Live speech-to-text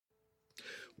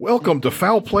Welcome to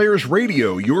Foul Players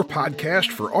Radio, your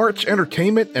podcast for arts,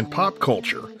 entertainment, and pop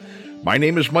culture. My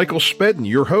name is Michael Spedden,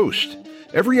 your host.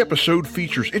 Every episode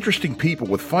features interesting people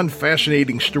with fun,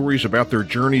 fascinating stories about their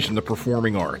journeys in the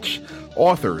performing arts.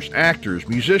 Authors, actors,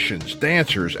 musicians,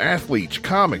 dancers, athletes,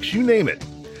 comics, you name it.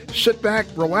 Sit back,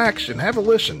 relax, and have a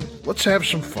listen. Let's have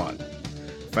some fun.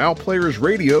 Foul Players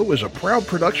Radio is a proud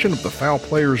production of the Foul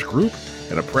Players Group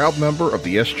and a proud member of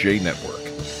the SJ Network.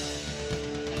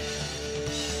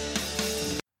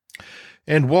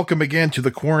 And welcome again to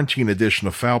the quarantine edition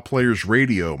of Foul Players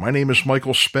Radio. My name is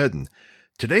Michael Spedden.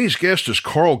 Today's guest is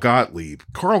Carl Gottlieb.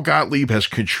 Carl Gottlieb has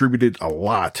contributed a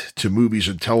lot to movies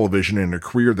and television in a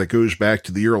career that goes back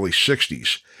to the early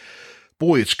 60s.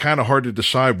 Boy, it's kind of hard to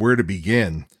decide where to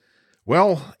begin.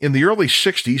 Well, in the early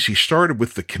 60s, he started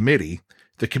with The Committee.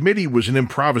 The Committee was an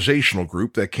improvisational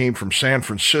group that came from San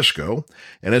Francisco,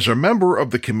 and as a member of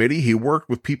The Committee, he worked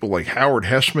with people like Howard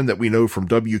Hessman that we know from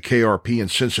WKRP in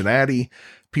Cincinnati,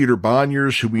 Peter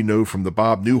Bonyers, who we know from The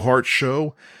Bob Newhart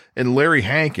Show, and Larry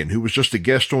Hankin, who was just a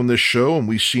guest on this show, and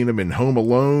we've seen him in Home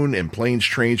Alone, and Planes,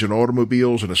 Trains, and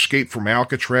Automobiles, and Escape from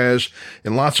Alcatraz,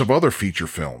 and lots of other feature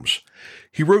films.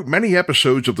 He wrote many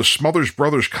episodes of the Smothers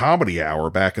Brothers Comedy Hour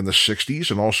back in the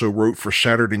 60s and also wrote for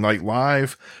Saturday Night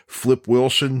Live, Flip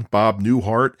Wilson, Bob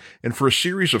Newhart, and for a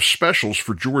series of specials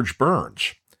for George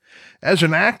Burns. As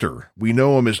an actor, we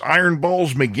know him as Iron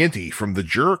Balls McGinty from The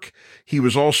Jerk. He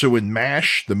was also in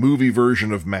MASH, the movie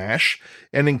version of MASH,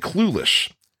 and in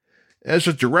Clueless. As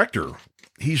a director,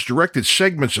 he's directed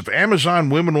segments of Amazon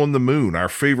Women on the Moon, our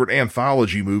favorite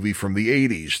anthology movie from the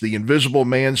 80s, The Invisible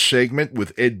Man segment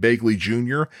with Ed Begley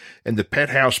Jr., and the Pet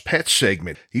House Pets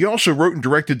segment. He also wrote and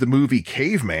directed the movie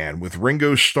Caveman with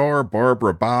Ringo Starr,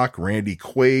 Barbara Bach, Randy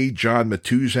Quaid, John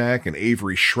Matuzak, and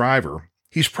Avery Shriver.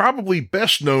 He's probably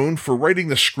best known for writing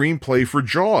the screenplay for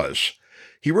Jaws.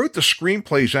 He wrote the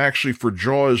screenplays actually for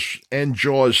Jaws and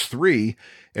Jaws 3,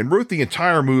 and wrote the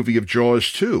entire movie of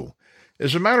Jaws 2.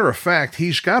 As a matter of fact,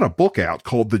 he's got a book out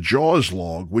called The Jaws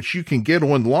Log, which you can get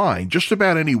online. Just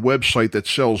about any website that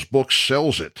sells books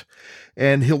sells it.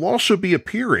 And he'll also be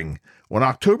appearing on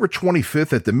October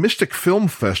 25th at the Mystic Film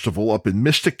Festival up in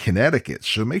Mystic, Connecticut.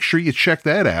 So make sure you check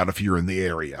that out if you're in the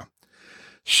area.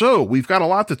 So we've got a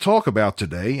lot to talk about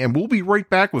today, and we'll be right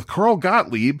back with Carl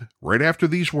Gottlieb right after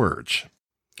these words.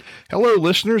 Hello,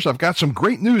 listeners. I've got some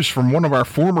great news from one of our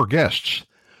former guests.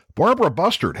 Barbara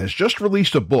Bustard has just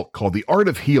released a book called The Art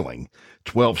of Healing,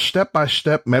 12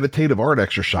 step-by-step meditative art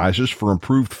exercises for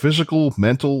improved physical,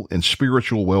 mental, and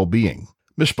spiritual well-being.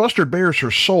 Miss Bustard bears her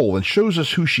soul and shows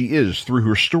us who she is through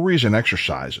her stories and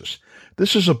exercises.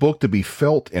 This is a book to be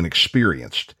felt and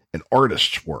experienced, an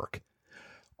artist's work.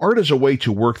 Art is a way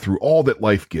to work through all that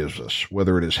life gives us,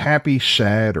 whether it is happy,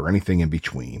 sad, or anything in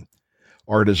between.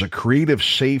 Art is a creative,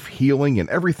 safe, healing, and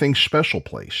everything special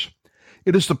place.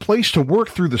 It is the place to work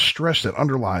through the stress that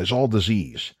underlies all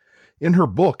disease. In her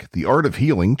book, The Art of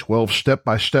Healing, 12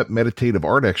 step-by-step meditative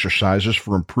art exercises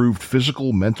for improved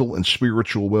physical, mental, and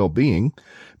spiritual well-being,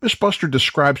 Miss Bustard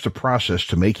describes the process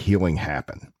to make healing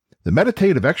happen. The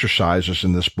meditative exercises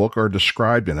in this book are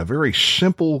described in a very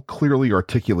simple, clearly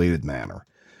articulated manner.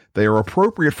 They are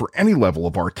appropriate for any level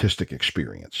of artistic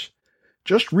experience.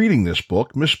 Just reading this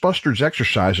book, Miss Bustard's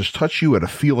exercises touch you at a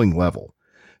feeling level.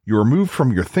 You are moved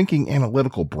from your thinking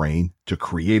analytical brain to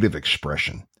creative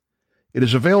expression. It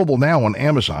is available now on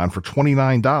Amazon for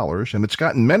 $29, and it's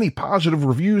gotten many positive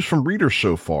reviews from readers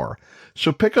so far,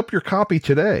 so pick up your copy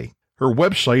today. Her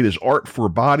website is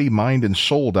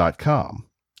artforbodyminandsoul.com.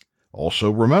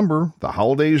 Also remember, the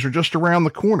holidays are just around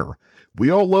the corner. We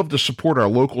all love to support our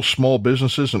local small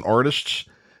businesses and artists.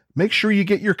 Make sure you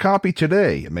get your copy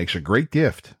today. It makes a great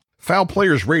gift. Foul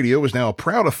Players Radio is now a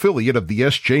proud affiliate of the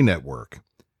SJ Network.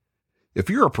 If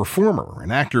you're a performer,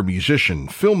 an actor, musician,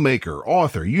 filmmaker,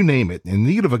 author, you name it, in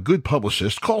need of a good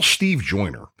publicist, call Steve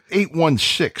Joyner,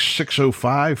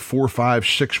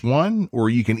 816-605-4561, or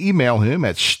you can email him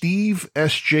at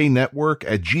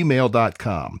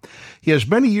stevesjnetwork@gmail.com. He has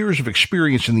many years of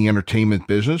experience in the entertainment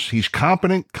business. He's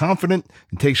competent, confident,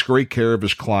 and takes great care of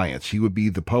his clients. He would be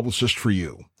the publicist for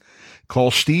you.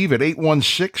 Call Steve at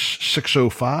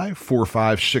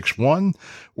 816-605-4561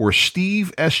 or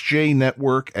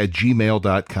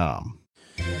stevesjnetwork@gmail.com.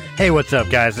 Hey, what's up,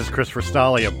 guys? This is Christopher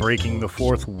Stolle of Breaking the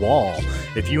Fourth Wall.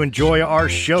 If you enjoy our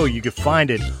show, you can find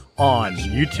it on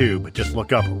YouTube. Just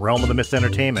look up Realm of the Mist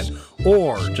Entertainment,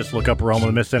 or just look up Realm of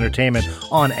the Mist Entertainment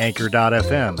on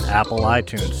Anchor.fm, Apple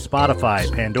iTunes,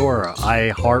 Spotify, Pandora,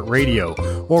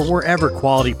 iHeartRadio, or wherever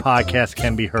quality podcasts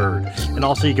can be heard. And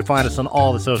also you can find us on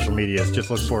all the social medias.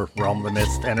 Just look for Realm of the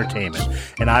Mist Entertainment.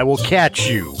 And I will catch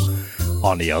you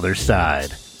on the other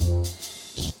side.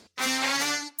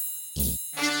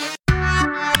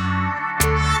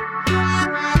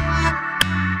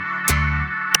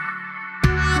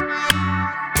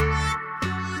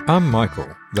 I'm Michael,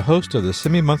 the host of the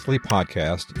semi-monthly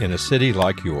podcast In a City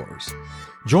Like Yours.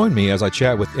 Join me as I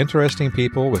chat with interesting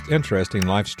people with interesting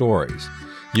life stories.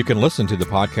 You can listen to the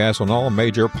podcast on all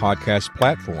major podcast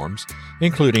platforms,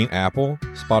 including Apple,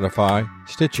 Spotify,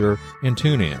 Stitcher, and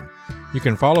TuneIn. You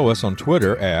can follow us on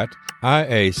Twitter at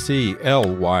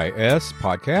IACLYS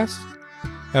Podcast,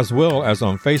 as well as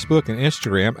on Facebook and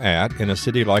Instagram at In a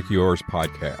City Like Yours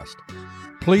Podcast.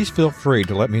 Please feel free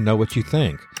to let me know what you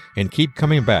think, and keep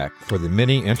coming back for the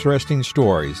many interesting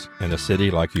stories in a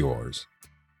city like yours.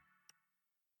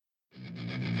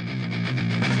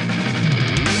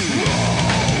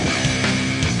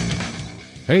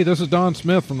 Hey, this is Don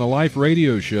Smith from the Life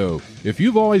Radio Show. If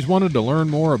you've always wanted to learn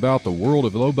more about the world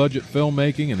of low-budget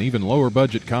filmmaking and even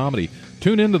lower-budget comedy,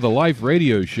 tune into the Life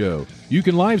Radio Show. You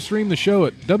can live stream the show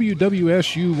at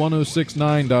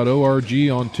wwsu1069.org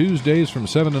on Tuesdays from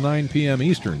 7 to 9 p.m.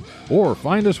 Eastern, or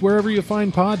find us wherever you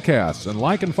find podcasts, and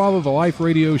like and follow the Life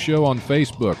Radio Show on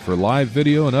Facebook for live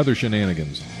video and other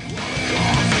shenanigans.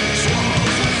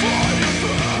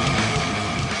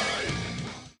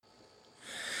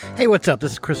 Hey, what's up?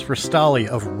 This is Christopher Stolle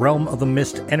of Realm of the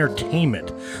Mist Entertainment.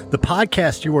 The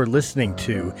podcast you are listening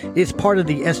to is part of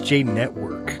the SJ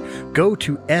Network. Go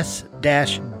to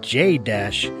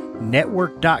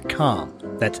s-j-network.com.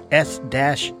 That's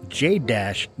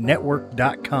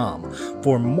s-j-network.com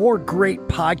for more great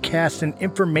podcasts and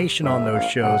information on those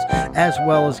shows, as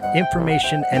well as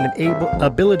information and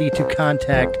ability to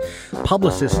contact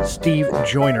publicist Steve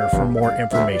Joyner for more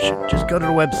information. Just go to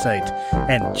the website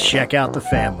and check out the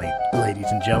family.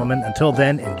 Ladies and gentlemen, until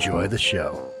then, enjoy the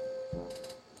show.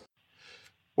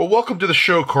 Well, welcome to the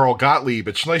show, Carl Gottlieb.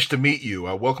 It's nice to meet you.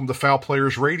 Welcome to Foul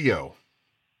Players Radio.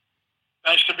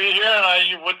 Nice to be here,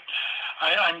 and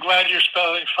I'm glad you're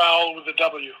spelling foul with a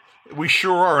W. We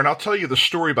sure are, and I'll tell you the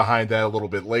story behind that a little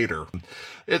bit later.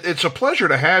 It's a pleasure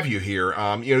to have you here.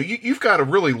 You've got a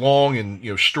really long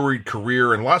and storied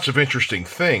career and lots of interesting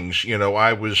things.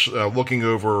 I was looking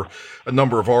over a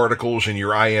number of articles in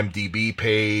your IMDb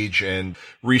page and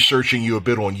researching you a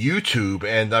bit on YouTube,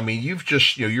 and I mean, you've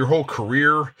just your whole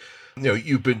career.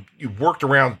 You've worked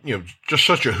around, just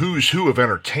such a who's who of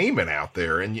entertainment out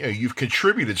there, and you've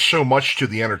contributed so much to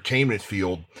the entertainment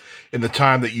field in the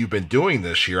time that you've been doing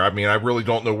this here. I mean, I really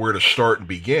don't know where to start and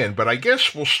begin, but I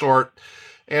guess we'll start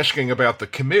asking about the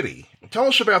committee. Tell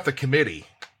us about the committee.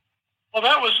 Well,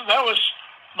 that was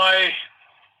my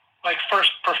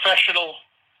first professional.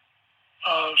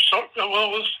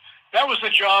 That was the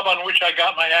job on which I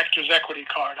got my Actors Equity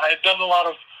card. I had done a lot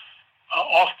of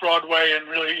off-Broadway and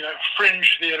really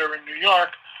fringe theater in New York.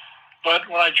 But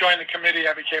when I joined the committee,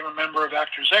 I became a member of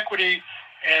Actors Equity,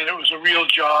 and it was a real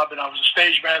job, and I was a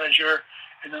stage manager,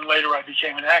 and then later I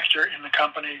became an actor in the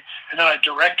company, and then I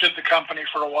directed the company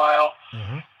for a while.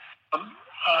 Mm-hmm.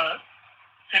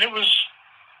 And it was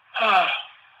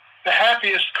the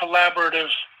happiest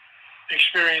collaborative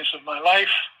experience of my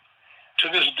life to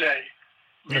this day.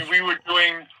 I mean, we were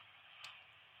doing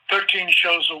 13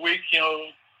 shows a week,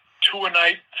 2 a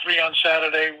night, 3 on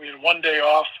Saturday. We had 1 day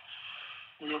off.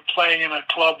 We were playing in a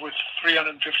club with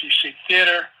 350-seat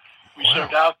theater. We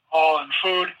served alcohol and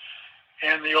food,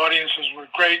 and the audiences were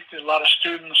great. There were a lot of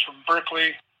students from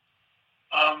Berkeley,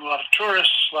 a lot of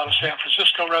tourists, a lot of San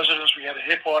Francisco residents. We had a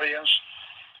hip audience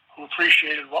who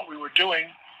appreciated what we were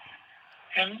doing.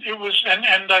 And it was,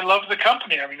 and I loved the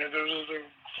company. I mean, they were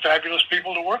fabulous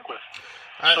people to work with.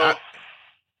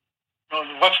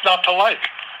 What's not to like?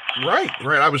 Right.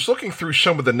 I was looking through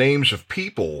some of the names of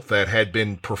people that had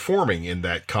been performing in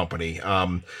that company.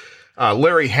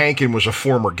 Larry Hankin was a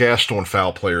former guest on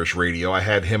Foul Players Radio. I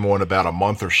had him on about a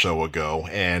month or so ago,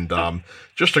 and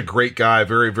just a great guy,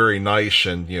 very, very nice,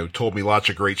 and told me lots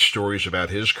of great stories about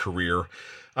his career.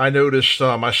 I noticed,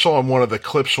 I saw in one of the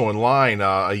clips online,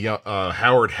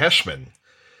 Howard Hessman,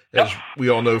 as we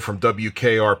all know from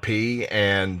WKRP,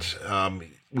 and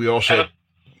we also...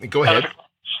 Go ahead.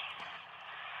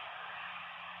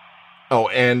 Oh,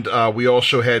 and we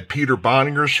also had Peter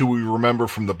Boningers, who we remember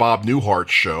from the Bob Newhart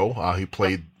show. He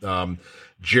played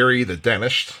Jerry the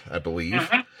dentist, I believe.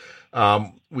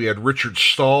 Mm-hmm. We had Richard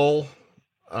Stahl,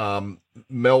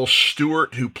 Mel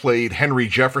Stewart, who played Henry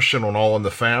Jefferson on All in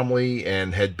the Family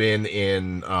and had been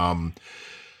in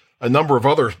a number of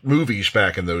other movies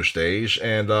back in those days.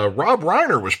 And Rob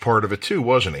Reiner was part of it too,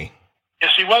 wasn't he?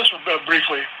 Yes, he was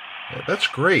briefly. Yeah, that's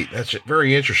great. That's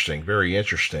very interesting. Very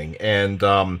interesting. And,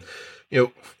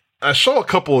 I saw a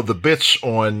couple of the bits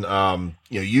on,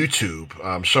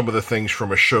 YouTube, some of the things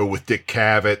from a show with Dick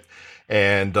Cavett.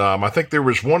 And I think there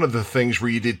was one of the things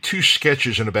where you did 2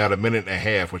 sketches in about a minute and a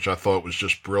half, which I thought was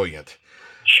just brilliant.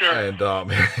 Sure. And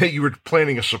you were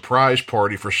planning a surprise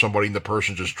party for somebody, and the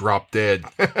person just dropped dead.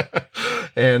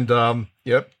 And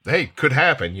yep, hey, could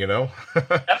happen, you know.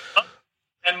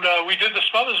 And we did the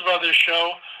Smothers Brothers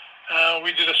show.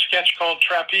 We did a sketch called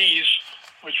Trapeze,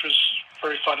 which was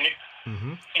very funny.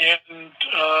 Mm-hmm. And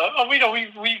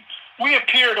we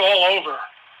appeared all over.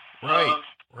 Right.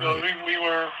 We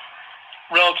were a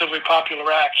relatively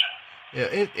popular act.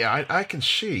 Yeah, I can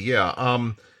see. Yeah.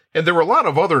 And there were a lot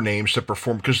of other names that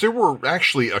performed, because there were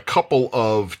actually a couple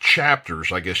of chapters,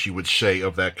 I guess you would say,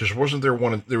 of that. Because wasn't there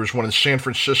one? There was one in San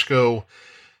Francisco.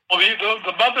 Well,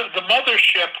 the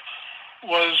mothership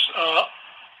was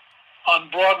on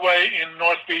Broadway in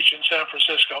North Beach in San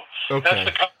Francisco. Okay. That's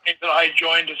the company that I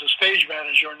joined as a stage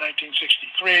manager in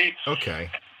 1963. Okay.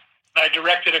 I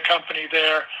directed a company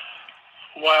there.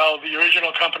 While the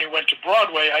original company went to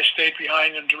Broadway, I stayed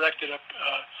behind and directed a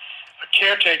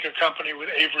caretaker company with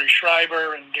Avery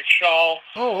Schreiber and Dick Shaw.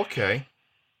 Oh, okay.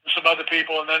 And some other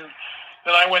people. And then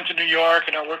I went to New York,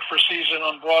 and I worked for a season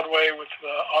on Broadway with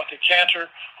Arthur Cantor,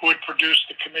 who had produced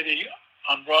The Committee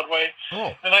on Broadway.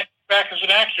 Oh. Then I came back as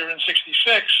an actor in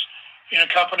 '66 in a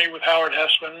company with Howard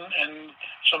Hessman and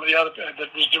some of the other,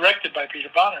 that was directed by Peter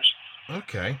Bonners.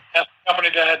 Okay. That's the company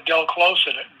that had Del Close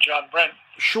in it, and John Brent.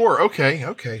 Sure.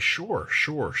 Okay. Sure.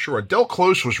 Del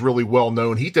Close was really well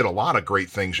known. He did a lot of great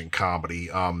things in comedy.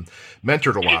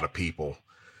 Mentored a lot of people.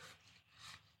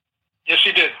 Yes,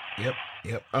 he did.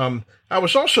 Yep. I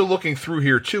was also looking through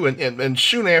here too, and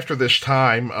soon after this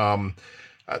time,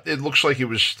 it looks like it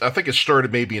was, I think it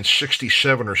started maybe in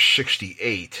 '67 or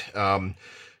 '68.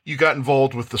 You got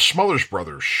involved with the Smothers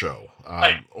Brothers show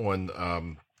Right.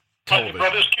 on television.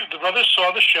 The brothers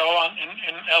saw the show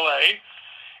in L.A.,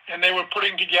 and they were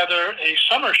putting together a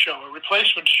summer show, a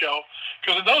replacement show,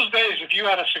 because in those days, if you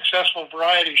had a successful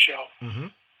variety show, Mm-hmm.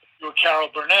 you were Carol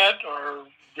Burnett or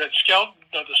Red Skelton,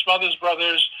 the Smothers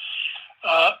Brothers,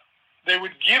 they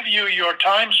would give you your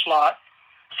time slot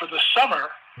for the summer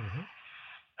Mm-hmm.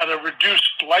 at a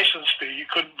reduced license fee.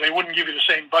 They wouldn't give you the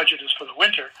same budget as for the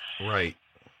winter, Right.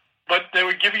 but they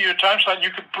would give you your time slot, and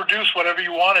you could produce whatever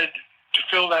you wanted to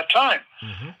fill that time.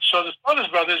 Mm-hmm. So the Smothers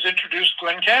Brothers introduced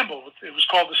Glenn Campbell. It was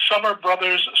called the Summer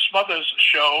Brothers Smothers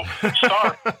Show,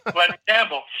 starring Glenn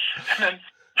Campbell. And then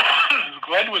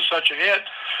Glenn was such a hit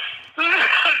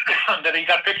that he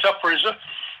got picked up for his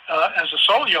as a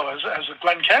solo, as a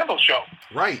Glenn Campbell show.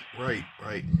 Right.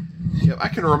 Yeah, I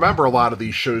can remember a lot of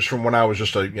these shows from when I was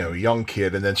just a young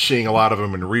kid, and then seeing a lot of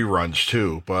them in reruns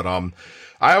too. But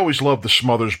I always loved the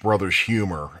Smothers Brothers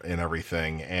humor and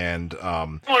everything, and They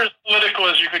were as political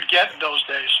as you could get in those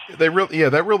days.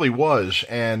 that really was.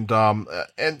 And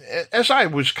as I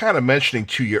was kind of mentioning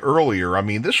to you earlier, I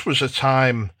mean, this was a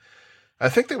time, I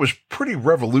think, that was pretty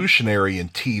revolutionary in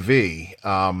TV.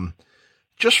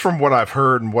 Just from what I've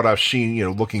heard and what I've seen,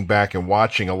 looking back and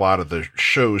watching a lot of the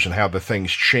shows and how the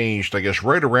things changed, I guess,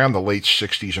 right around the late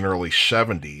 '60s and early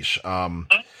 '70s.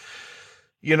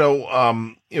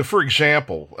 For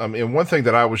example, and one thing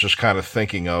that I was just kind of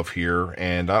thinking of here,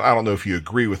 and I don't know if you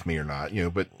agree with me or not,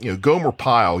 but Gomer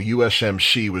Pyle,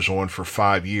 USMC, was on for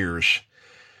 5 years,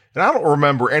 and I don't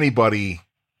remember anybody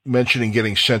mentioning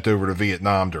getting sent over to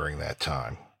Vietnam during that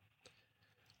time.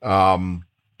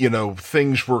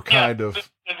 Things were kind of.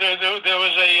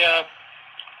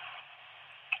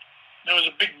 There was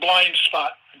a big blind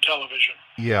spot in television.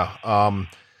 Yeah.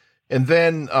 And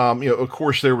then, of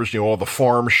course, there was, all the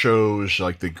farm shows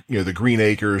like the Green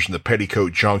Acres and the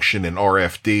Petticoat Junction and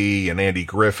RFD and Andy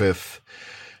Griffith.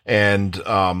 And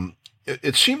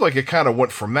it seemed like it kind of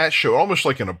went from that show, almost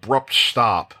like an abrupt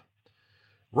stop,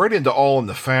 right into All in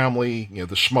the Family,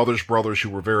 the Smothers Brothers, who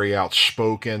were very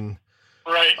outspoken.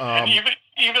 Right. And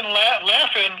even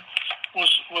Laugh-In was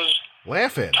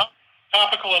Laugh-In.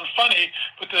 Topical and funny,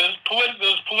 but as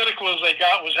political as they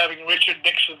got was having Richard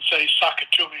Nixon say "sock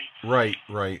it to me."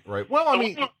 Right. Well, I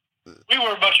mean, we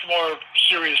were much more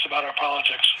serious about our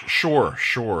politics. Sure.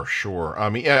 I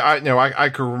mean, I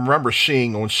can remember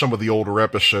seeing on some of the older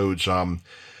episodes,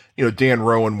 Dan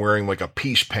Rowan wearing like a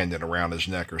peace pendant around his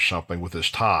neck or something with his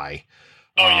tie.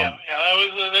 Oh yeah.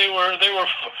 They were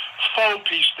faux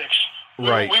peace sticks.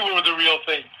 Right. We were the real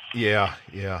thing. Yeah.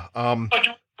 But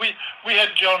we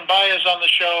had Joan Baez on the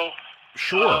show.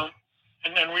 Sure.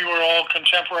 And then we were all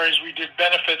contemporaries. We did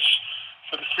benefits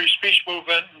for the free speech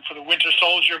movement and for the Winter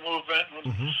Soldier movement.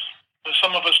 Mm-hmm.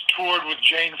 Some of us toured with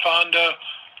Jane Fonda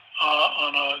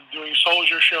doing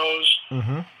soldier shows.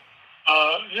 Mm-hmm.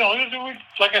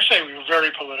 Like I say, we were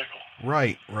very political.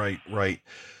 Right.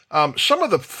 Some of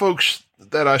the folks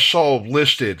that I saw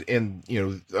listed in,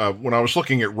 when I was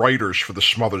looking at writers for the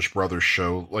Smothers Brothers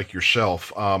show, like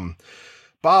yourself,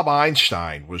 Bob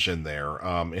Einstein was in there,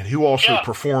 and who also Yeah.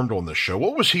 performed on the show.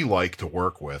 What was he like to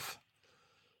work with?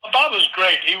 Well, Bob was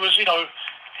great. He was, he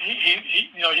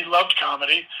loved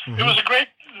comedy. Mhm. It was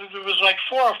there was like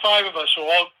 4 or 5 of us who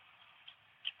all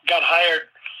got hired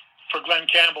for Glenn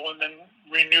Campbell and then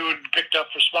renewed and picked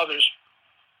up for Smothers.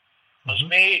 It was Mhm.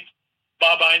 me,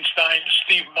 Bob Einstein,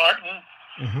 Steve Martin,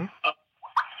 Mm-hmm. a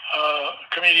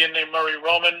comedian named Murray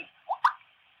Roman,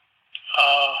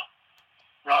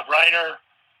 Rob Reiner,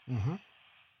 Mm-hmm. a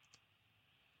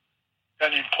guy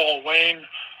named Paul Wayne,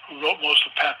 who wrote most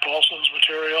of Pat Paulson's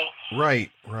material.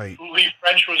 Right. Lee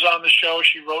French was on the show.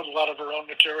 She wrote a lot of her own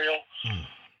material. Hmm.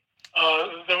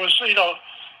 There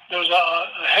was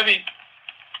a heavy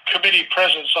committee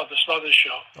presence on the Smothers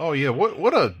show. Oh yeah,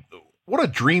 what a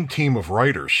dream team of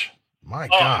writers. My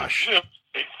gosh.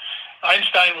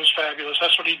 Einstein was fabulous.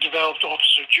 That's what he developed,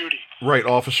 Officer Judy. Right,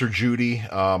 Officer Judy.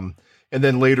 And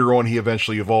then later on, he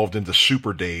eventually evolved into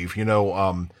Super Dave.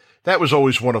 That was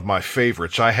always one of my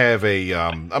favorites. I have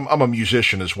I'm a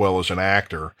musician as well as an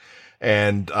actor,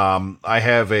 and I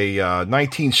have a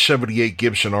 1978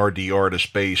 Gibson RD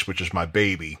Artist bass, which is my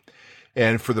baby.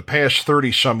 And for the past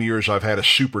 30 some years, I've had a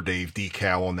Super Dave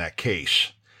decal on that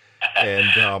case. And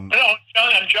John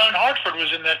Hartford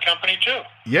was in that company too.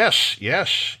 yes,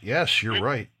 you're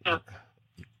right.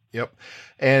 Yep.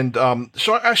 And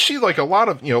so I see like a lot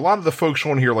of the folks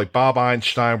on here, like Bob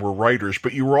Einstein, were writers,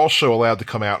 but you were also allowed to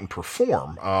come out and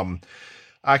perform.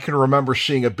 I can remember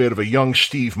seeing a bit of a young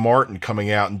Steve Martin coming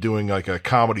out and doing like a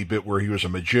comedy bit where he was a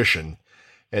magician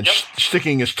and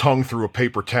sticking his tongue through a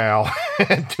paper towel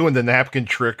and doing the napkin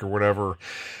trick or whatever.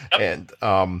 Yep.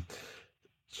 And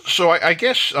so I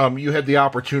guess you had the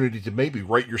opportunity to maybe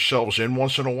write yourselves in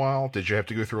once in a while. Did you have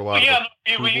to go through a lot of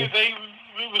it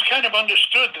was kind of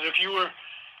understood that if you were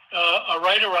a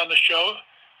writer on the show,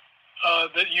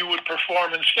 that you would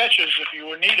perform in sketches if you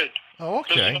were needed. Oh,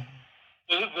 okay.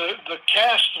 The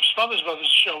cast of Smothers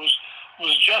Brothers show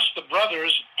was just the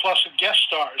brothers plus guest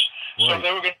stars. Right. So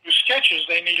they were going to do sketches.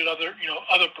 They needed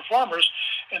other performers,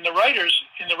 and the writers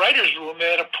in the writers' room,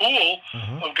 they had a pool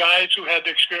of guys who had the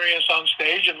experience on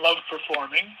stage and loved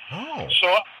performing. Oh. So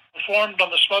I performed on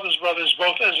the Smothers Brothers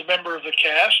both as a member of the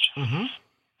cast. Mm-hmm.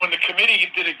 When the committee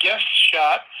did a guest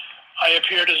shot, I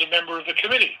appeared as a member of the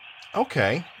committee.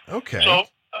 Okay. So,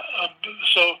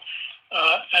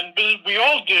 and we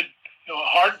all did.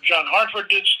 John Hartford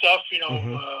did stuff.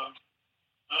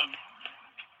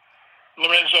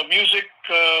 Lorenzo Music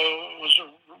was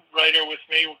a writer with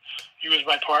me. He was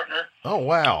my partner. Oh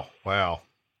wow!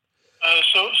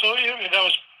 So that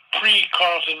was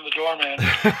pre-Carlton the Doorman.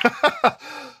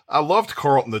 I loved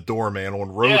Carlton the Doorman on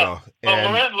Rhoda.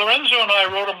 Yeah. Well, Lorenzo and I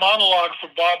wrote a monologue for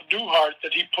Bob Newhart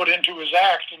that he put into his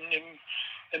act,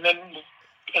 and then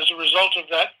as a result of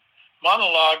that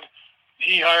monologue,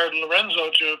 he hired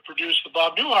Lorenzo to produce the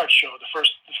Bob Newhart show, the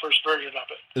first version of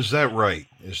it. Is that right?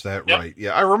 Right?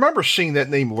 Yeah, I remember seeing that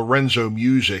name Lorenzo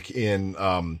Music in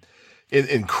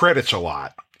credits a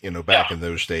lot. Back in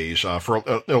those days for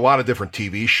a lot of different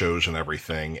TV shows and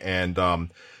everything. And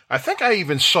I think I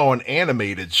even saw an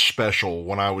animated special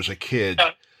when I was a kid.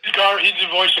 He did the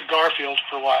voice of Garfield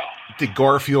for a while. Did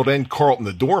Garfield and Carlton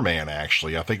the Doorman,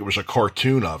 actually. I think it was a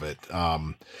cartoon of it.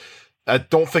 I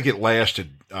don't think it lasted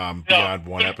beyond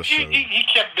one episode. He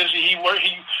kept busy. He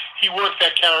worked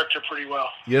that character pretty well.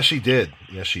 Yes, he did.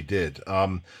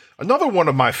 Another one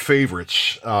of my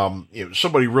favorites,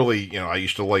 somebody really, I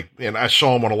used to like, and I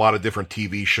saw him on a lot of different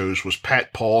TV shows, was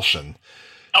Pat Paulson.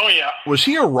 Oh, yeah. Was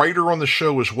he a writer on the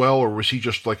show as well, or was he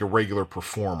just like a regular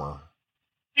performer?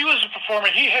 He was a performer.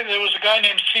 There was a guy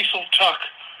named Cecil Tuck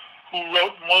who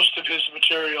wrote most of his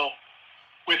material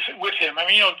with him. I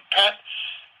mean,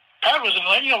 Pat was a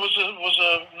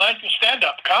nice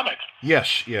stand-up comic.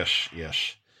 Yes.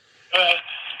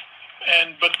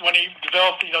 But when he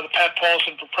developed, the Pat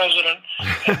Paulson for president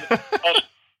and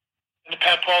the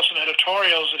Pat Paulson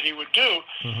editorials that he would do,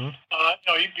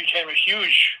 he became a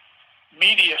huge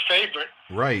media favorite.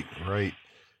 Right.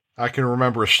 I can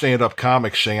remember a stand-up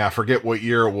comic saying, I forget what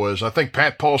year it was, I think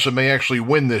Pat Paulson may actually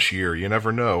win this year. You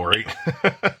never know, right?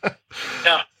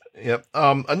 Yeah. Yep.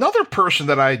 Another person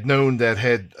that I had known that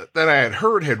I had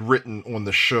heard had written on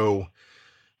the show,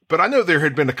 but I know there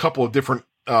had been a couple of different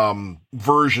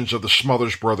versions of the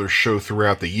Smothers Brothers show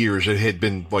throughout the years. It had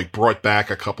been like brought back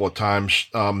a couple of times.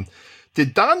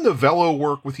 Did Don Novello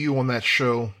work with you on that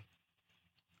show?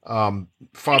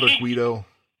 Father Guido?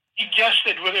 He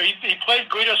guested with it. He played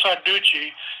Guido Sarducci,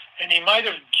 and he might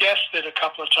have guested a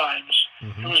couple of times.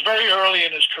 It was very early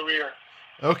in his career.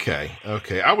 Okay.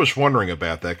 I was wondering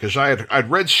about that because I'd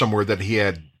read somewhere that he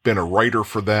had been a writer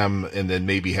for them and then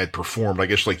maybe had performed, I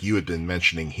guess, like you had been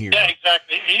mentioning here. Yeah,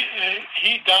 exactly.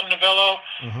 He Don Novello,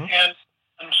 and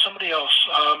somebody else.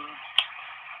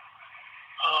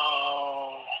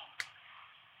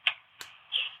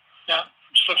 Now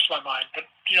slips my mind, but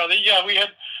we had,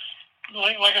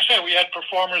 like I said, we had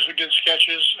performers who did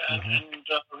sketches and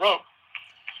wrote.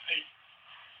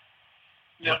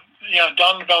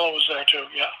 Don Novello was there too.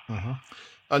 Yeah.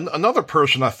 Another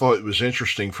person I thought was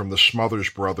interesting from the Smothers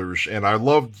Brothers, and I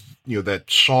loved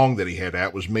that song that he had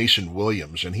out, was Mason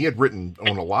Williams, and he had written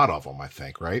on a lot of them, I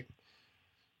think, right?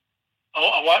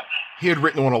 Oh, what? He had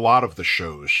written on a lot of the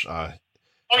shows. Well,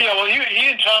 he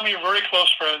and Tommy are very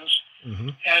close friends,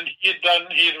 and he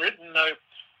had written a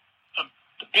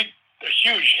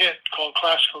huge hit called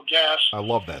Classical Gas. I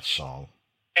love that song.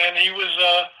 And he was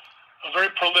a very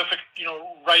prolific,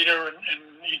 writer, and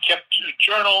he kept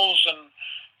journals, and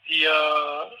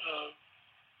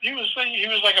he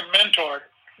was like a mentor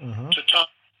to Tom.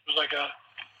 He was like a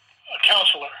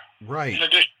counselor, right? In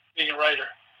addition to being a writer.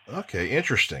 Okay,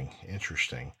 interesting.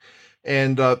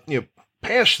 And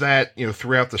past that,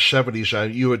 throughout the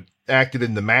 70s, you had acted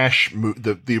in the MASH,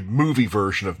 the movie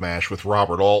version of MASH with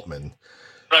Robert Altman.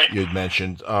 Right. You had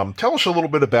mentioned. Tell us a little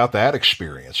bit about that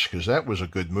experience, because that was a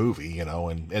good movie, and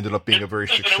ended up being a very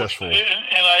successful. And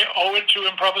I owe it to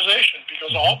improvisation,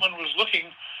 because Altman was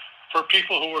looking for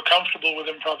people who were comfortable with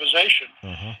improvisation.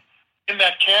 In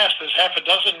that cast, there's half a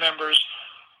dozen members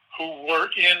who were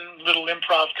in little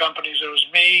improv companies. There was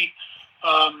me.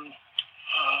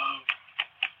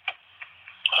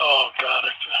 Oh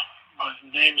God, my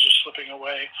names are slipping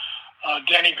away.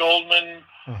 Danny Goldman.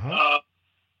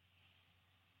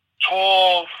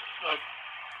 Tall,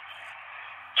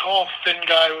 thin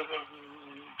guy with a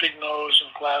big nose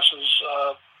and glasses.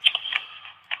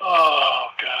 Oh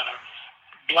God,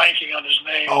 I'm blanking on his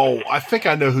name. Oh, I think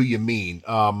I know who you mean.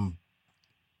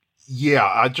 Yeah,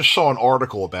 I just saw an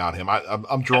article about him.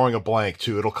 I'm drawing a blank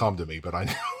too. It'll come to me, but I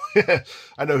know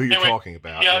I know who you're talking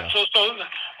about. Yeah. So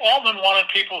Altman wanted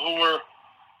people who were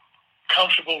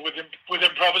comfortable with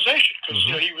improvisation, because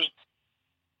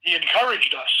he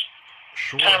encouraged us.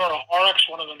 Sure. Tamara Horrocks,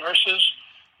 one of the nurses.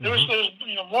 There was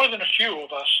more than a few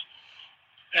of us,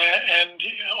 and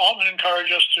Altman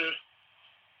encouraged us to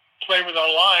play with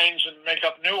our lines and make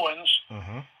up new ones.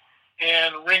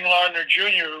 And Ring Lardner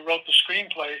Jr., who wrote the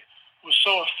screenplay, was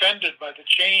so offended by the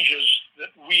changes that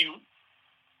we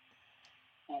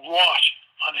wrought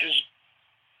on his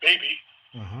baby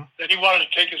that he wanted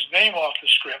to take his name off the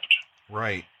script.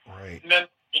 Right. And then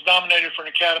was nominated for an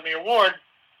Academy Award.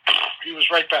 He was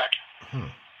right back.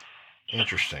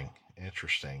 Interesting. And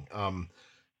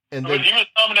But then he was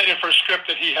nominated for a script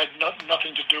that he had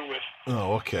nothing to do with.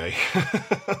 Oh, okay.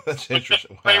 That's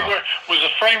interesting. Wow. It was a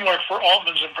framework for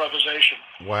Altman's improvisation.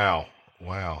 Wow.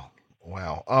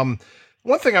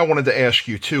 One thing I wanted to ask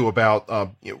you too about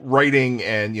writing,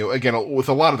 and again, with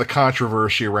a lot of the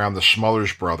controversy around the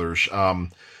Smothers Brothers,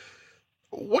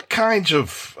 what kinds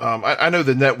of I know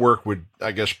the network would,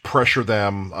 I guess, pressure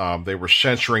them. They were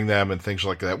censoring them and things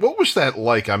like that. What was that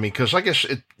like? I mean, because I guess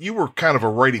you were kind of a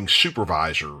writing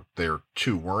supervisor there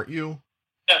too, weren't you?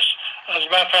 Yes. As a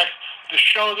matter of fact, the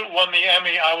show that won the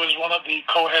Emmy, I was one of the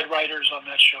co-head writers on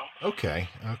that show. Okay.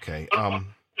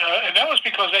 And that was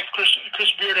because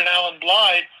Chris Beard and Alan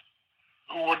Bly,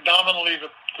 who were nominally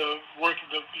the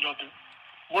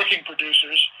working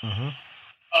producers,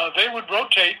 they would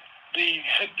rotate the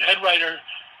head writer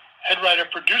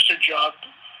producer job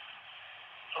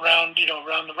around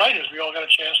the writers. We all got a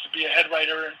chance to be a head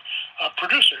writer and a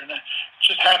producer, and it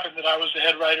just happened that I was the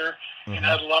head writer and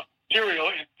had a lot of material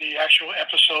in the actual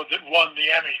episode that won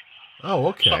the Emmy. Oh,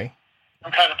 okay. So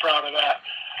I'm kind of proud of that.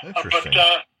 Interesting.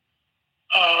 The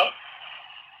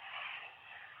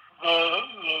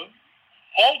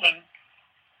Altman,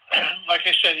 like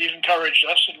I said, he encouraged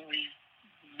us, and we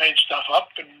made stuff up,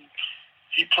 and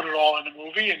he put it all in the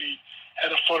movie, and he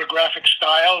had a photographic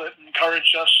style that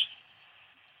encouraged us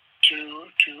to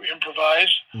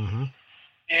improvise.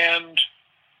 And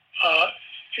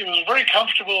it was a very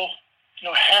comfortable,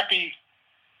 happy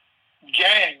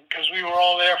gang, because we were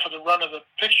all there for the run of the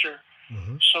picture.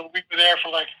 So we were there for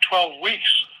like 12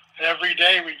 weeks. And every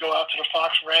day we'd go out to the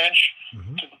Fox Ranch,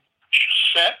 to the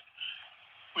set,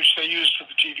 which they used for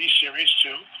the TV series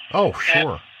too. Oh,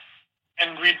 sure.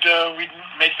 And we'd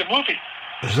make the movie.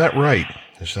 Is that right?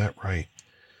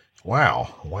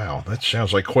 Wow. That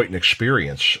sounds like quite an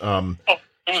experience. It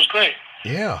was great.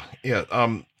 Yeah.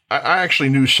 I actually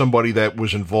knew somebody that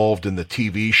was involved in the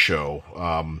TV show.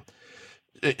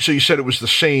 So you said it was the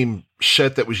same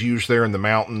set that was used there in the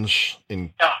mountains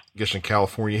I guess in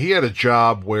California. He had a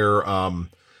job where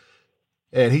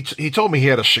And he told me he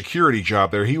had a security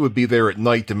job there. He would be there at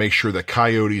night to make sure that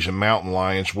coyotes and mountain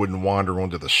lions wouldn't wander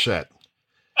onto the set.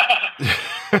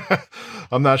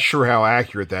 I'm not sure how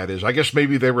accurate that is. I guess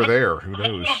maybe they were there. Who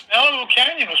knows? Malibu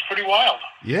Canyon was pretty wild.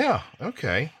 Yeah.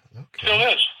 Okay. Still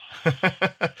is. I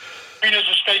mean, there's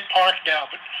a state park now,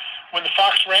 but when the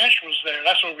Fox Ranch was there,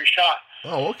 that's where we shot.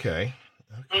 Oh, okay.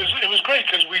 It was great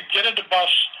because we'd get in the bus.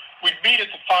 We'd meet at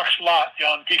the Fox lot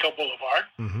on Pico Boulevard.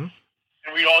 Mm-hmm.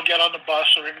 And we'd all get on the bus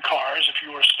or in cars. If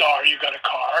you were a star, you got a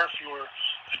car. If you were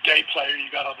a day player,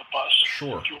 you got on the bus.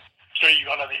 Sure. If you were a star, you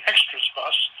got on the extras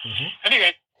bus. Mm-hmm.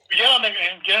 Anyway, we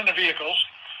get in the vehicles,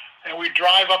 and we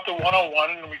drive up the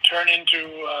 101, and we turn into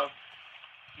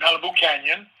Malibu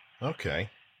Canyon. Okay.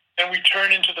 And we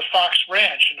turn into the Fox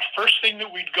Ranch. And the first thing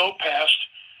that we'd go past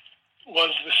was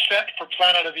the set for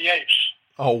Planet of the Apes.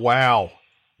 Oh, wow.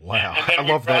 Wow. I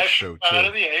love that show, too. Planet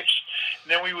of the Apes.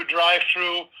 And then we would drive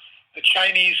through the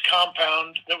Chinese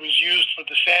compound that was used for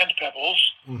the sand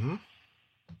pebbles. Mm-hmm.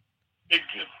 Big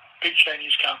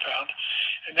Chinese compound.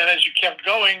 And then as you kept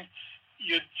going,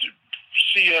 you'd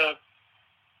see a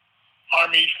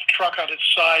Army truck on its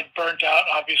side, burnt out,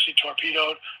 obviously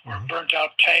torpedoed, or a burnt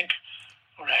out tank,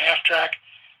 or a half track.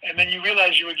 And then you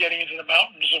realize you were getting into the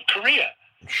mountains of Korea.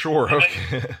 Sure, and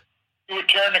okay. You would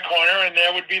turn the corner, and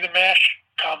there would be the MASH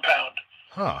compound.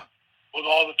 Huh. With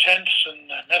all the tents and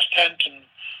the nest tent and,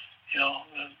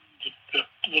 the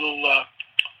little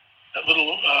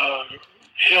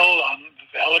hill on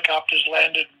the helicopters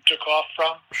landed and took off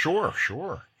from. Sure.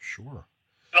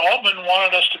 And Altman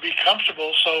wanted us to be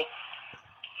comfortable, so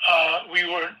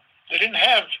they didn't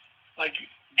have, like,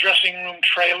 dressing room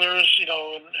trailers, and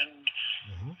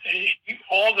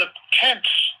all the tents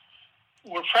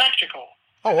were practical.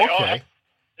 Oh, okay.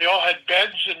 They all had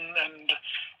beds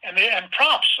and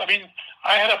props. I mean,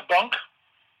 I had a bunk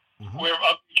where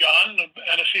Ugly John, the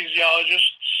anesthesiologist,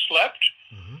 slept,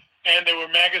 and there were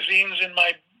magazines in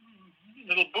my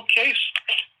little bookcase,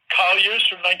 Collier's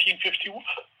from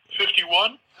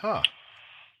 1951. Huh.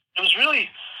 It was really,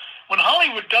 when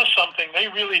Hollywood does something, they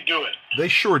really do it. They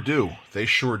sure do.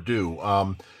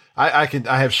 I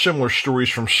have similar stories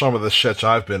from some of the sets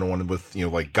I've been on with,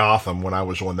 like Gotham when I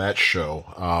was on that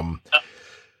show.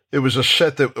 It was a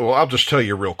set that, well, I'll just tell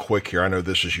you real quick here. I know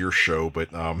this is your show, but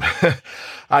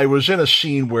I was in a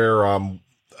scene where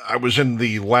I was in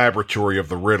the laboratory of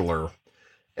the Riddler,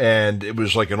 and it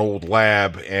was like an old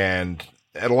lab and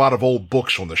had a lot of old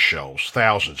books on the shelves,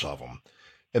 thousands of them.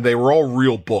 And they were all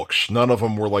real books. None of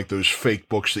them were like those fake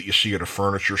books that you see at a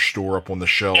furniture store up on the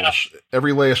shelves. Yeah.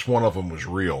 Every last one of them was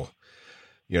real,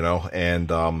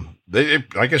 and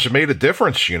I guess it made a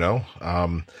difference,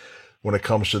 when it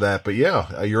comes to that. But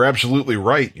yeah, you're absolutely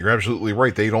right.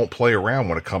 They don't play around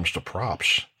when it comes to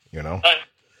props, Right.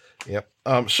 Yep.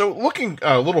 So looking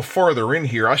a little farther in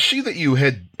here, I see that you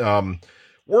had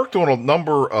worked on a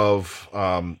number of,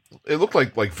 it looked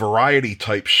like variety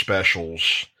type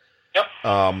specials. Yep.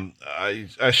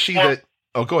 I see that.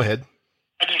 Oh, go ahead.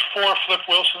 I did 4 Flip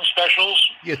Wilson specials.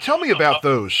 Yeah, tell me about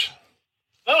those.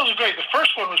 Those were great. The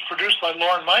first one was produced by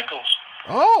Lorne Michaels.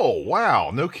 Oh,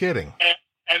 wow. No kidding.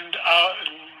 And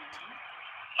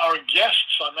our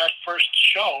guests on that first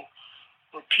show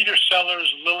were Peter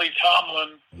Sellers, Lily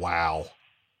Tomlin. Wow.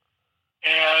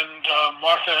 And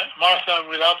Martha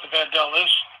without the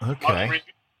Vandellas. Okay.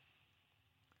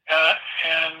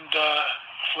 And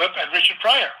Flip and Richard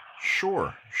Pryor.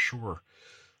 Sure.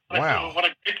 Wow. What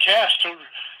a good cast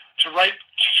to write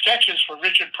sketches for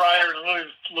Richard Pryor and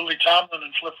Lily Tomlin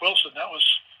and Flip Wilson. That was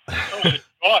a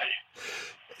joy.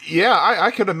 Yeah,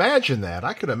 I could imagine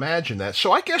that.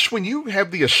 So I guess when you have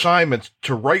the assignment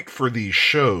to write for these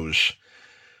shows,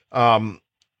 I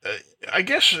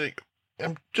guess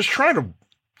I'm just trying to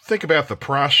think about the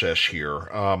process here.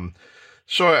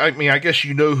 So, I mean, I guess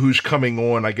you know who's coming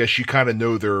on. I guess you kind of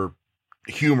know their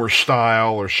humor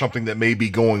style or something that may be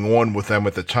going on with them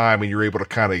at the time, and you're able to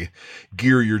kind of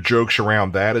gear your jokes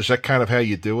around that. Is that kind of how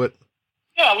you do it?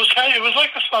 Yeah, it was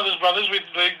like the Smothers Brothers.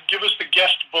 They give us the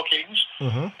guest bookings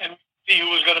and see who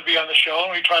was going to be on the show,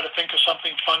 and we try to think of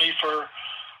something funny for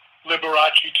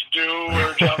Liberace to do,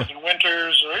 or Jonathan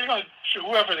Winters, or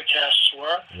whoever the casts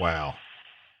were. Wow.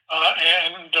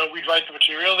 And we'd write the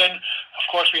material. Then, of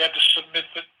course, we had to submit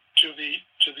it to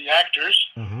the actors.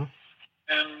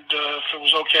 And if it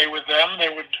was okay with them, they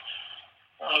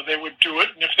would do it.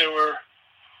 And if they were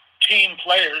team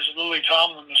players, Lily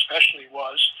Tomlin especially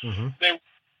was,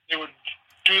 they would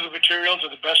do the material to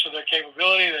the best of their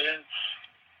capability. They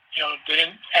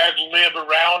didn't ad lib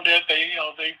around it.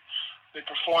 They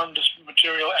performed this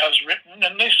material as written,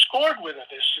 and they scored with it.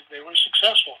 They were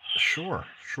successful. Sure.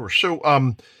 So,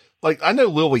 like I know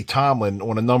Lily Tomlin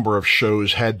on a number of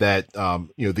shows had that,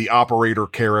 the operator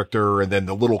character, and then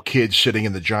the little kid sitting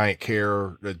in the giant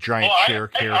chair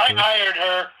character. I hired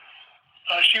her.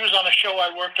 She was on a show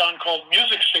I worked on called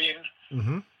Music Scene,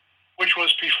 mm-hmm. which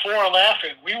was before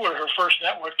Laugh-In. We were her first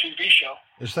network TV show.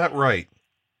 Is that right?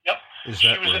 Yep.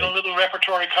 She was in a little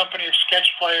repertory company of sketch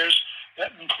players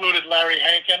that included Larry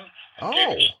Hankin and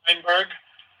David Steinberg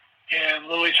and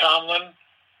Lily Tomlin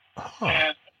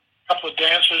and a couple of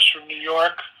dancers from New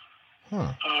York,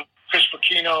 Chris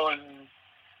Bacchino and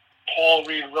Paul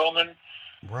Reed Roman.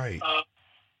 Right.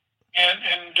 And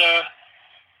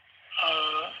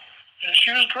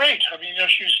she was great. I mean,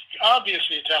 she was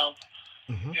obviously a talent,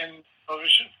 mm-hmm. and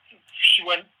she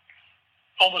went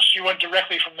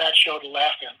directly from that show to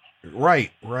Laugh-In.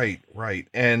 Right.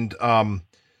 And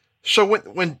so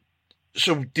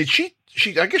did she?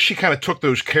 I guess she kind of took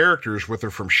those characters with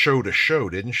her from show to show,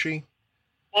 didn't she?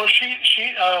 Well, she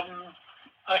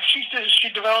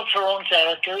developed her own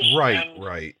characters.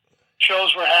 Right.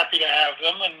 Shows were happy to have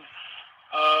them, and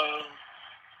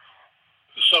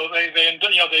so they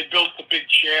built the big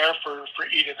chair for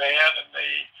Edith Ann, and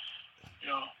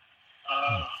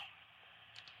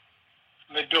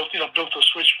they built the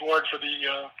switchboard for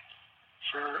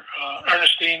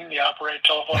Ernestine, the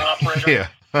telephone operator. Yeah.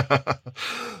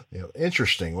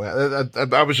 Interesting. Well,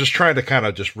 I was just trying to kind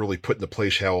of just really put into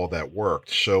place how all that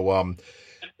worked. So, Lily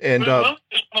is one of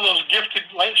those gifted.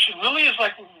 Lily is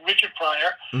like Richard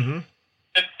Pryor. Mm-hmm.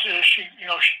 That she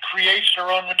creates her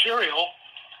own material,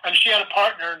 and she had a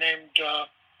partner named.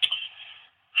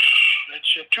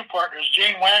 She had two partners,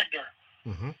 Jane Wagner,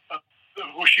 mm-hmm.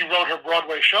 Who she wrote her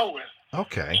Broadway show with.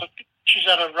 Okay. So she's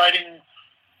had a writing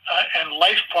and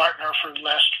life partner for the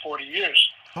last 40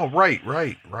 years. Oh, right.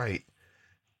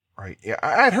 Yeah,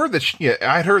 I'd heard that.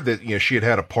 She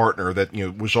had a partner that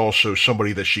was also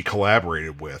somebody that she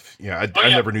collaborated with. I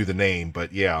never knew the name,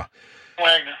 but yeah.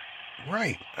 Wagner.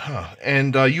 Right. Huh.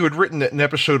 And you had written an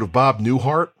episode of Bob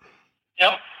Newhart.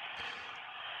 Yep.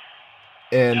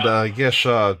 And I guess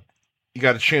you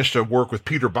got a chance to work with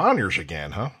Peter Boniers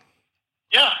again, huh?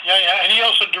 Yeah. And he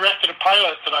also directed a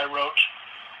pilot that I wrote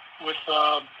with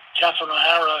Catherine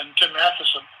O'Hara and Tim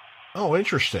Matheson. Oh,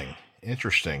 interesting.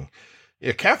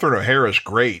 Yeah, Catherine O'Hara's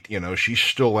great. She's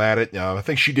still at it. I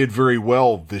think she did very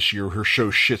well this year, her show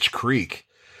Schitt's Creek.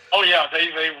 Oh, yeah. They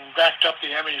racked up the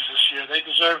Emmys this year. They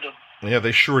deserved them. Yeah,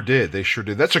 they sure did.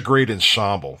 That's a great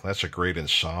ensemble.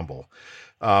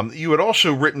 You had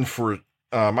also written for,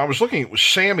 I was looking, it was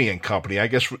Sammy and Company. I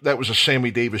guess that was a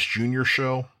Sammy Davis Jr.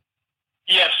 show.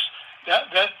 Yes.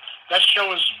 That show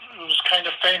was kind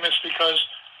of famous because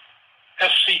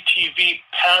SCTV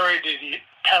parodied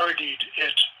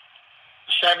it.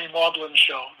 The Sammy Maudlin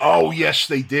show. Oh, yes,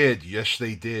 they did.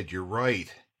 You're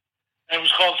right. And it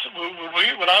was called,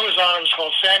 when I was on, it was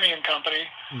called Sammy and Company.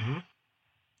 Mm-hmm.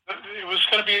 It was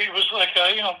like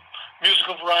a,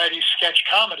 musical variety sketch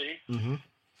comedy. Mm-hmm.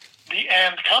 The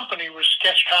And Company were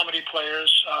sketch comedy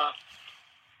players.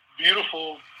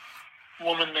 Beautiful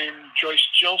woman named Joyce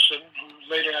Jilson, who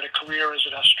later had a career as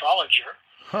an astrologer.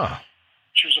 Huh.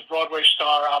 She was a Broadway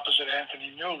star opposite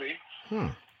Anthony Newley.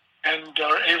 And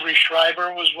Avery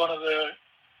Schreiber was one of the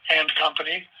And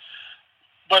Company.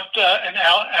 But and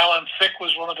Alan Thicke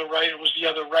was was the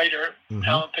other writer. Mm-hmm.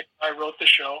 Alan Thicke and I wrote the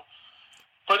show.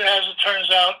 But as it turns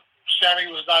out, Sammy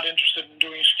was not interested in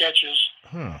doing sketches.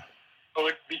 So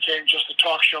it became just a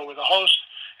talk show with a host.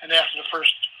 And after the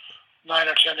first 9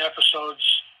 or 10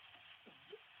 episodes,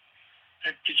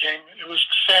 it was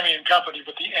Sammy and Company,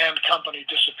 but the And Company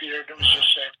disappeared. It was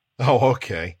just Sammy. Oh,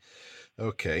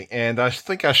 okay. And I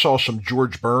think I saw some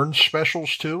George Burns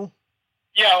specials too.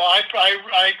 Yeah, well, I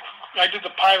did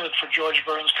the pilot for George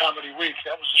Burns Comedy Week.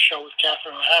 That was the show with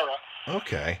Catherine O'Hara.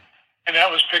 Okay. And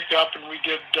that was picked up, and we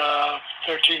did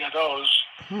 13 of those.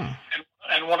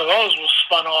 And one of those was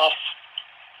spun off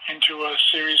into a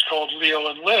series called Leo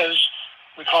and Liz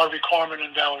with Harvey Korman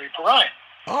and Valerie Perrine.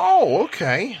 Oh,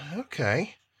 okay.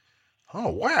 Oh,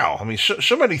 wow. I mean,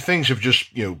 so many things have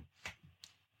just,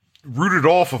 rooted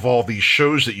off of all these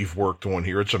shows that you've worked on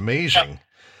here. It's amazing. Yeah.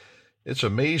 It's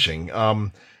amazing.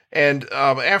 And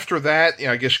after that,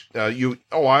 I guess I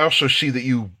also see that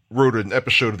you wrote an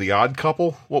episode of The Odd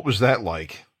Couple. What was that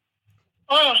like?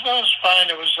 Well, that was fine.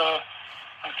 It was,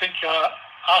 I think,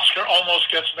 Oscar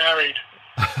Almost Gets Married.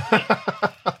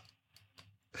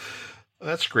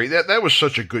 That's great. That was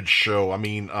such a good show. I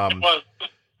mean, it was.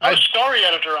 I was story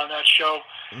editor on that show,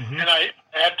 and I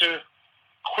had to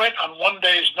quit on one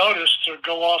day's notice to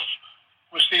go off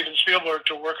with Steven Spielberg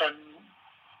to work on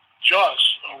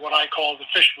Jaws, or what I call the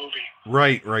fish movie.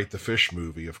 Right, the fish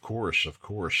movie, of course. I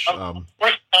was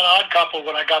working on Odd Couple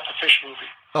when I got the fish movie.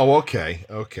 Oh, okay.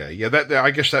 Yeah, that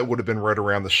I guess that would have been right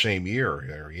around the same year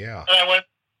there, yeah. And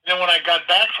then when I got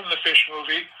back from the fish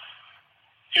movie,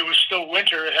 it was still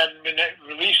winter. It hadn't been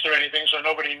released or anything, so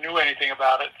nobody knew anything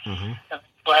about it. Mm-hmm. And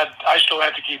I still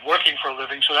had to keep working for a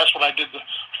living, so that's when I did the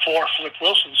 4 Flip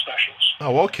Wilson specials.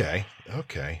 Oh, okay.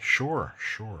 Sure.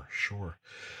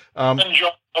 Then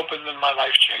Jaws opened and my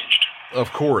life changed.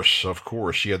 Of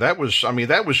course. Yeah, that was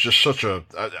just such a,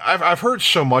 I've heard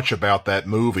so much about that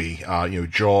movie,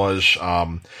 Jaws,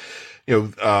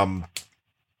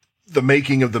 the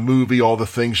making of the movie, all the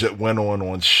things that went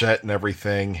on set and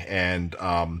everything. And,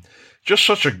 just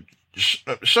such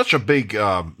a big,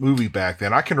 movie back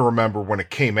then. I can remember when it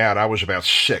came out, I was about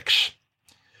 6,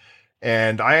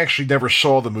 and I actually never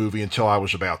saw the movie until I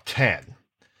was about 10.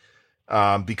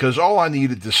 Because all I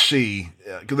needed to see,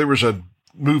 there was a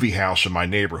movie house in my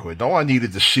neighborhood, and all I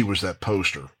needed to see was that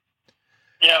poster.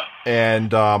 Yeah.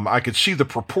 And I could see the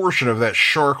proportion of that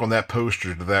shark on that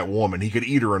poster to that woman. He could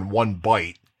eat her in one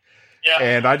bite. Yeah.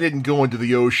 And I didn't go into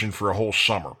the ocean for a whole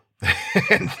summer.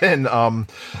 And then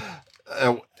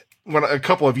when a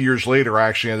couple of years later, I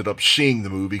actually ended up seeing the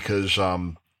movie because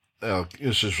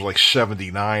this is like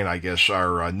 79, I guess.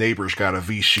 Our neighbors got a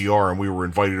VCR and we were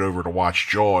invited over to watch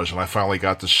Jaws, and I finally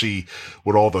got to see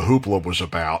what all the hoopla was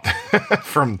about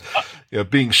from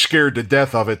being scared to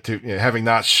death of it to having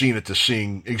not seen it to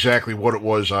seeing exactly what it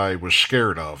was I was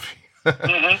scared of.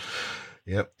 Mm-hmm.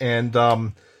 Yep.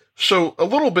 And so a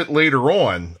little bit later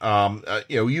on,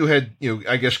 you had,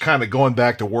 I guess kind of going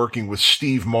back to working with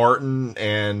Steve Martin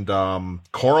and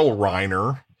Carl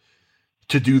Reiner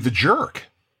to do The Jerk.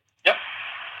 Yep.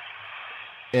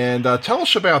 And tell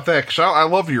us about that, because I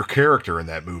love your character in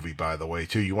that movie, by the way,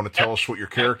 too. You want to tell us what your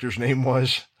character's name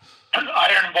was?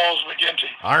 Iron Balls McGinty.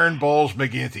 Iron Balls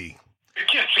McGinty.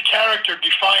 It's a character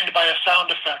defined by a sound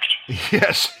effect.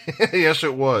 Yes. Yes,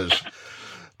 it was.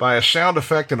 By a sound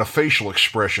effect and a facial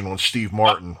expression on Steve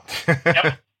Martin.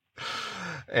 Yep.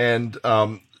 And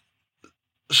and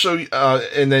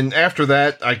then after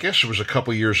that, I guess it was a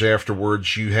couple years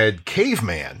afterwards, you had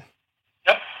Caveman.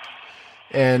 Yep.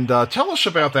 And tell us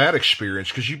about that experience,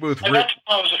 because you both... I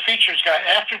was a features guy.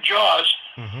 After Jaws,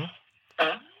 Mm-hmm.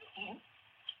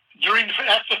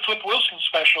 After the Flip Wilson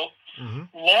special, Mm-hmm.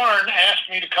 Lorne asked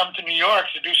me to come to New York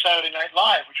to do Saturday Night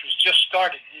Live, which was just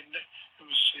starting.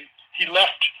 He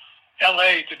left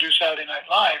L.A. to do Saturday Night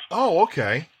Live. Oh,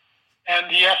 okay.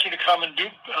 And he asked me to come and do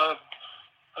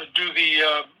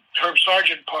the Herb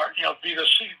Sargent part,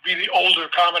 be the older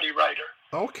comedy writer.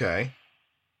 Okay.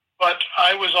 But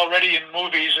I was already in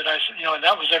movies, and and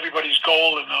that was everybody's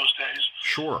goal in those days.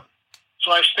 Sure.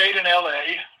 So I stayed in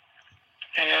L.A.,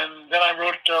 and then I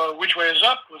wrote Which Way Is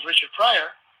Up with Richard Pryor.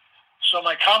 So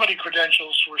my comedy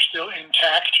credentials were still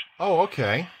intact. Oh,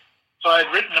 okay. So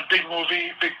I'd written a big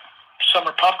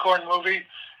summer popcorn movie,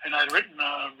 and I'd written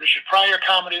a Richard Pryor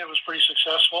comedy that was pretty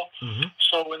successful. Mm-hmm.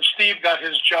 So when Steve got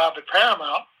his job at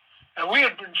Paramount, and we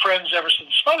had been friends ever since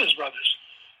Smothers Brothers,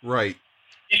 Right.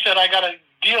 he said, I got a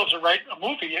deal to write a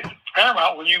movie at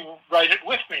Paramount. Will you write it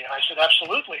with me? And I said,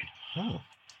 absolutely. Oh.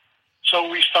 So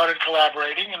we started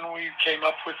collaborating, and we came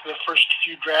up with the first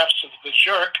few drafts of The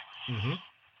Jerk. Mm-hmm.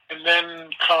 And then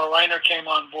Carl Reiner came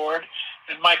on board,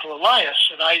 and Michael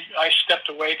Elias, and I stepped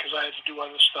away because I had to do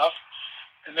other stuff,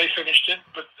 and they finished it.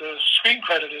 But the screen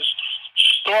credit is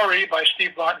story by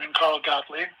Steve Martin and Carl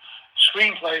Gottlieb,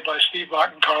 screenplay by Steve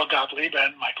Martin, Carl Gottlieb,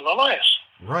 and Michael Elias.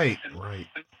 Right, and right.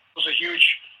 It was a huge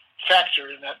factor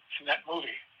in that movie.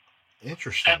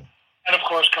 Interesting. And of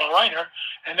course, Carl Reiner,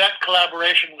 and that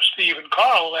collaboration with Steve and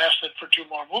Carl lasted for 2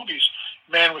 more movies,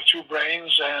 Man with Two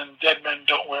Brains and Dead Men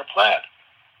Don't Wear Plaid.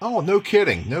 Oh, no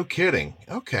kidding.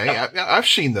 Okay. Yeah. I've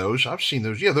seen those.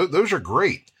 Yeah, those are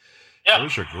great. Yeah.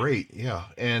 Those are great. Yeah.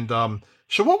 And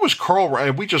so what was Carl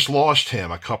Reiner? We just lost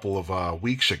him a couple of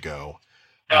weeks ago.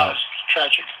 Yeah, it's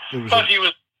tragic. But he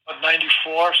was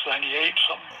 94, 98,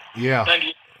 something. Yeah.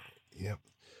 98. Yeah.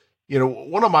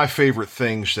 One of my favorite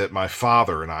things that my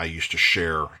father and I used to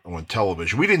share on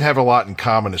television, we didn't have a lot in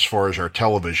common as far as our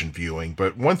television viewing,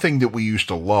 but one thing that we used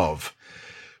to love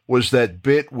was that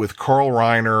bit with Carl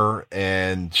Reiner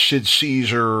and Sid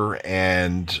Caesar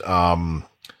and,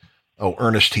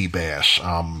 Ernest T. Bass.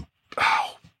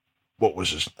 What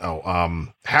was his?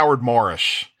 Howard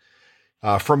Morris,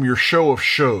 from Your Show of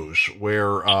Shows,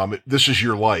 where, This Is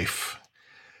Your Life.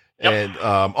 Yep. And,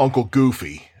 Uncle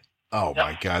Goofy. Oh, yep.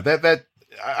 My God. That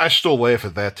I still laugh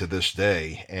at that to this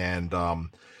day. And, well,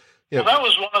 that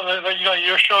was one of the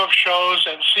Your Show of Shows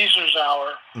and Caesar's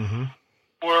Hour. Mm-hmm.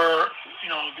 were,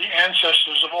 the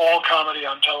ancestors of all comedy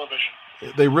on television.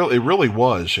 It really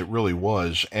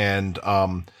was. And,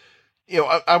 I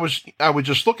would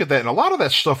just look at that, and a lot of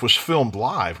that stuff was filmed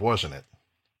live, wasn't it?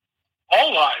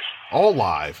 All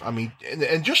live. I mean,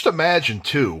 and just imagine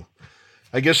too,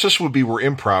 I guess this would be where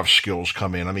improv skills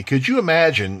come in. I mean, could you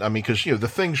imagine, because, the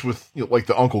things with, like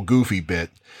the Uncle Goofy bit,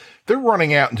 they're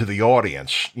running out into the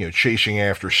audience, chasing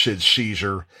after Sid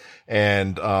Caesar.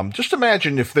 And just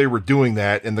imagine if they were doing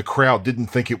that and the crowd didn't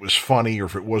think it was funny or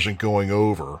if it wasn't going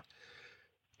over.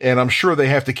 And I'm sure they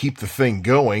have to keep the thing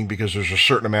going because there's a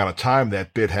certain amount of time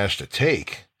that bit has to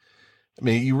take. I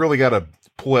mean, you really got to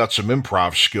pull out some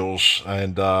improv skills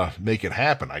and make it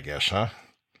happen, I guess, huh?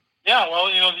 Yeah, well,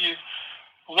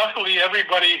 luckily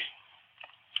everybody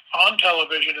on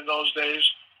television in those days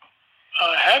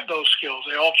had those skills.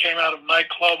 They all came out of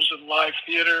nightclubs and live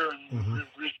theater and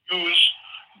reviews,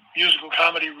 musical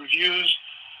comedy reviews.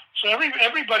 So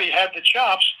everybody had the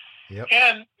chops. Yep.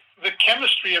 And the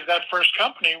chemistry of that first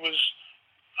company was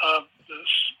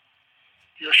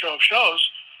Your Show of Shows.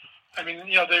 I mean,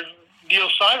 Neil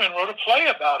Simon wrote a play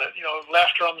about it,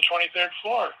 Laughter on the 23rd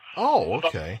Floor. Oh,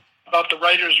 okay. About the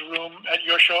writer's room at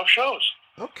Your Show of Shows.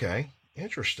 Okay,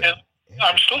 interesting. And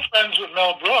I'm still friends with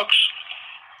Mel Brooks,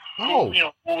 who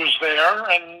was there,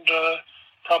 and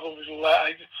probably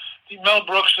Mel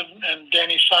Brooks and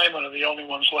Danny Simon are the only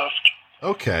ones left.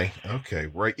 Okay,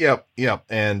 right, yep,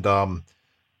 and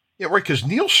right, because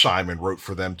Neil Simon wrote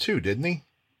for them too, didn't he?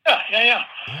 Yeah.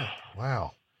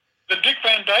 Wow. The Dick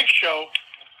Van Dyke Show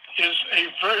is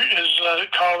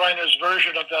Carl Reiner's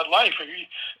version of that life.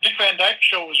 Dick Van Dyke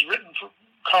Show was written for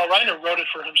Carl Reiner, wrote it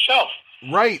for himself.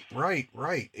 Right.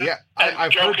 Yeah,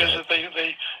 I've joke heard is that. that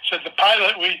they said the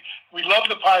pilot, we love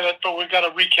the pilot, but we've got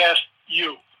to recast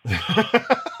you.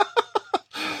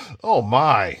 Oh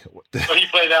my! But he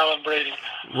played Alan Brady.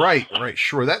 Right,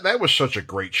 sure. That was such a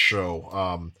great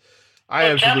show. I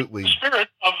absolutely the spirit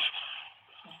of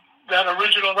that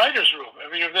original writers' room. I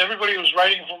mean, everybody was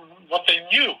writing from what they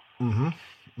knew.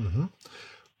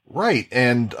 Right,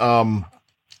 and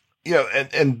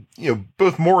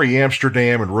both Maury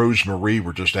Amsterdam and Rose Marie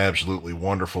were just absolutely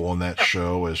wonderful on that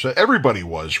show. As everybody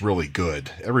was really good.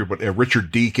 Everybody,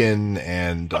 Richard Deacon,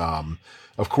 and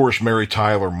of course Mary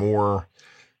Tyler Moore.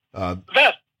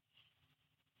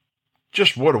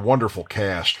 Just what a wonderful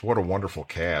cast.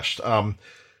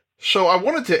 So I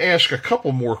wanted to ask a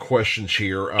couple more questions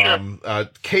here. Sure.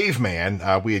 Caveman,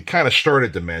 we had kind of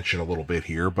started to mention a little bit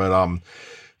here, but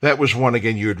that was one,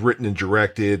 again, you had written and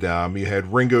directed. You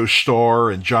had Ringo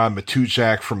Starr and John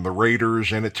Matuzak from the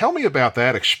Raiders. And tell me about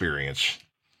that experience.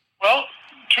 Well,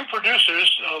 two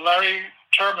producers, Larry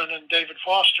Terman and David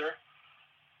Foster,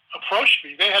 approached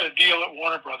me. They had a deal at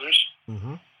Warner Brothers.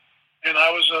 And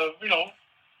I was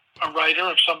a writer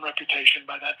of some reputation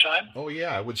by that time. Oh,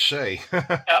 yeah, I would say.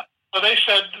 Yeah. So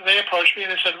they approached me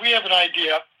and they said, we have an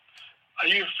idea. Are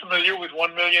you familiar with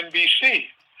 1 Million BC?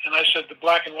 And I said, the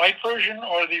black and white version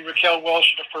or the Raquel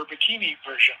Welch in a fur bikini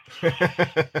version?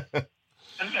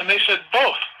 and they said,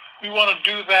 both. We want to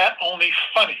do that, only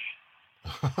funny.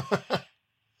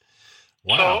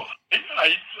 Wow. So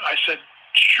I said,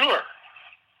 sure.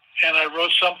 And I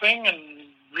wrote something and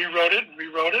rewrote it.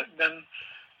 And then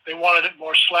they wanted it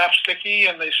more slapsticky,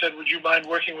 and they said, would you mind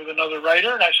working with another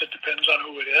writer? And I said, depends on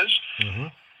who it is.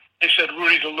 They said,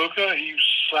 Rudy DeLuca, he's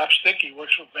slapstick, he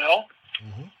works with Mel.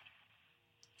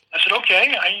 I said,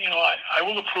 okay, I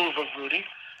will approve of Rudy.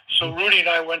 So Rudy and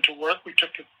I went to work. We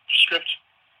took the script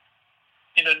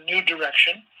in a new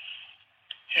direction,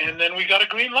 and then we got a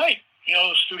green light.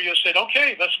 The studio said,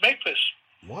 okay, let's make this.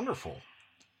 Wonderful.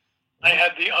 I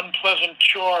had the unpleasant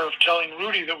chore of telling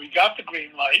Rudy that we got the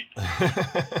green light.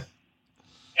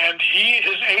 And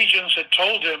his agents had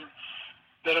told him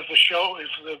that if the show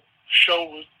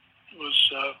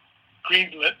was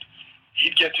greenlit,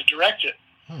 he'd get to direct it.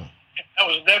 That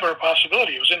was never a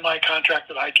possibility. It was in my contract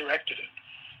that I directed it.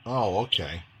 Oh,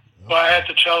 okay. So I had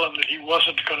to tell him that he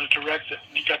wasn't going to direct it.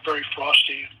 And he got very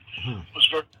frosty and was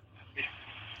very happy.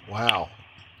 Wow.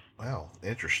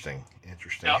 Interesting.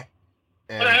 Yeah.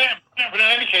 But in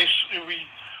any case,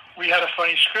 we had a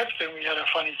funny script and we had a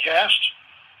funny cast.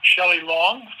 Shelley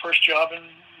Long, first job in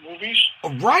movies.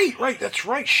 Oh, right. That's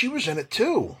right. She was in it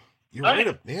too. You're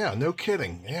right. Yeah, no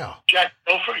kidding. Yeah. Jack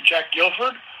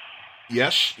Guilford.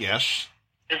 Yes.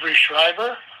 Avery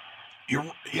Shriver.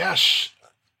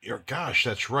 Gosh,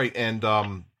 that's right. And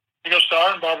Ringo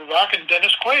Starr and Barbara Bach and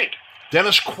Dennis Quaid.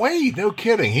 Dennis Quaid, no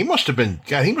kidding. He must have been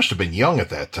young at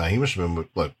that time. He must have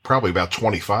been probably about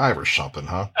 25 or something,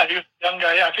 huh? He was a young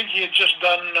guy. I think he had just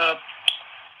done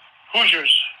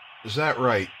Hoosiers. Is that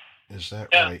right?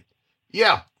 Right?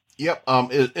 Yeah. Yep.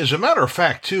 As a matter of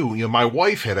fact, too, my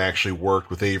wife had actually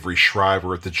worked with Avery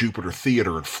Shriver at the Jupiter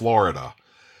Theater in Florida.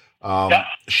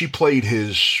 She played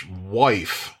his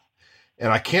wife,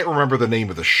 and I can't remember the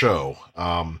name of the show.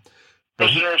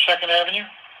 Prisoner of Second Avenue?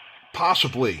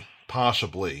 Possibly. That's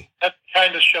the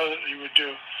kind of show that you would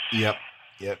do. Yep.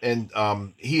 And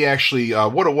he actually,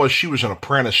 what it was, she was an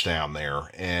apprentice down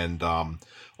there, and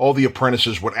all the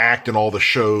apprentices would act in all the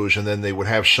shows, and then they would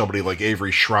have somebody like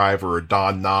Avery Shriver or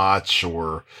Don Knotts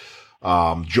or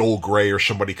Joel Grey or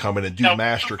somebody come in and do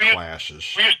master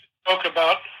classes. We used to talk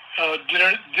about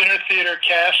dinner theater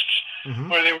casts,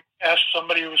 where they would cast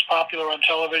somebody who was popular on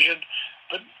television,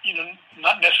 but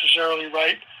not necessarily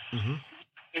right.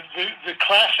 The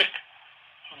classic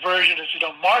version is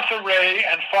Martha Raye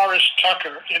and Forrest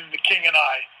Tucker in The King and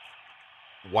I.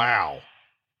 Wow.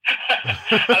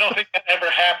 I don't think that ever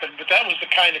happened, but that was the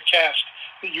kind of cast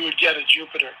that you would get at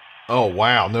Jupiter. Oh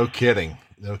wow, no kidding.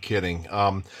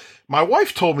 My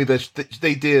wife told me that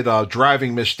they did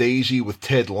Driving Miss Daisy with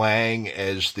Ted Lang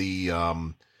as the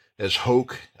as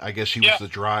Hoke. I guess he was the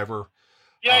driver.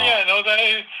 Those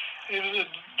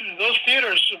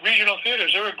theaters, regional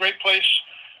theaters, they're a great place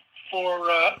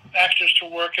for actors to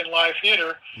work in live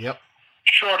theater. Yep.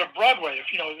 Short of Broadway,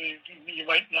 if you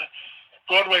might not.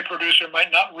 Broadway producer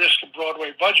might not risk a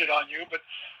Broadway budget on you, but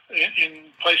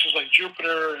in places like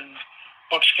Jupiter and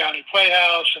Bucks County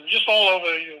Playhouse and just all over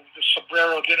the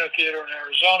Sombrero Dinner Theater in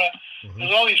Arizona,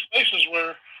 there's all these places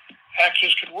where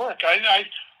actors could work. I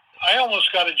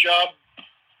almost got a job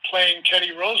playing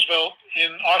Teddy Roosevelt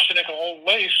in Arsenic and Old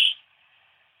Lace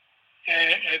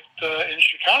in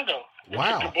Chicago.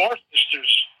 Wow. The DuBois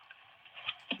sisters.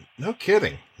 No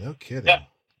kidding. Yeah.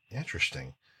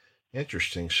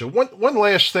 Interesting. So one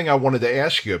last thing I wanted to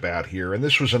ask you about here, and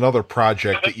this was another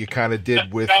project that you kind of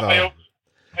did with. That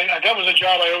was a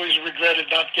job I always regretted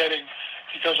not getting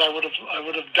because I would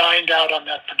have dined out on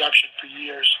that production for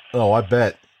years. Oh, I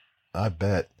bet.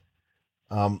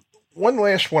 One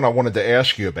last one I wanted to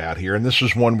ask you about here, and this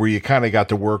is one where you kind of got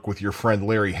to work with your friend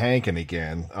Larry Hankin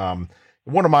again.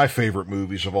 One of my favorite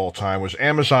movies of all time was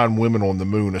Amazon Women on the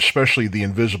Moon, especially the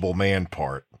Invisible Man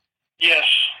part. Yes.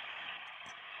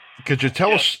 Could you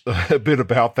tell us a bit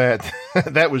about that?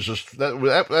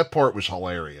 That part was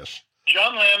hilarious.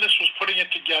 John Landis was putting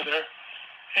it together,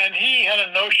 and he had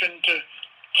a notion to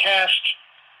cast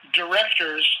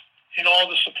directors in all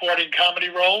the supporting comedy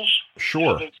roles.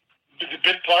 Sure. The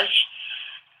bit parts.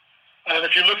 And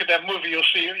if you look at that movie, you'll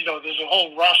see, there's a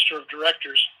whole roster of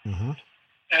directors.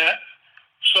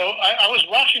 So I was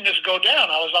watching this go down.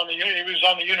 He was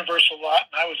on the Universal lot,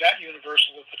 and I was at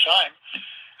Universal at the time.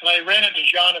 And I ran into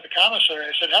John at the commissary.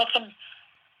 I said, "How come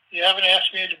you haven't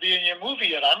asked me to be in your movie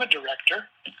yet? I'm a director."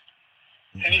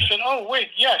 And he said, "Oh,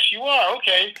 wait, yes, you are.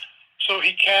 Okay." So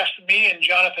he cast me and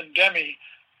Jonathan Demme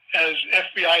as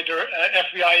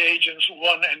FBI agents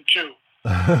 1 and 2.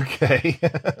 Okay.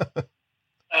 That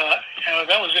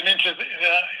was Into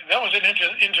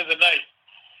the Night.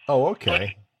 Oh, okay. But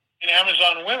in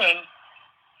Amazon Women,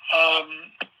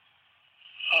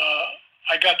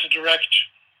 I got to direct.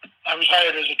 I was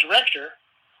hired as a director,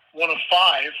 one of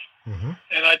 5,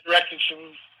 and I directed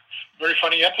some very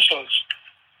funny episodes,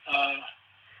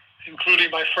 including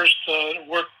my first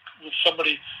work with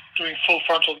somebody doing full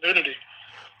frontal nudity.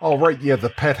 Oh, right, yeah, the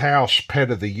Pet House Pet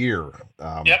of the Year.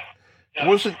 Yep.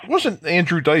 Wasn't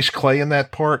Andrew Dice Clay in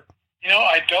that part?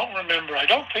 I don't remember. I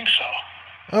don't think so.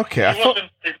 Okay, He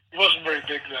wasn't very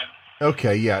big then.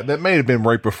 Okay, yeah, that may have been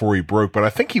right before he broke, but I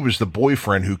think he was the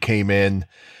boyfriend who came in.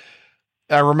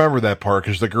 I remember that part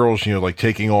because the girl's, like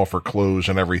taking off her clothes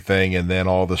and everything, and then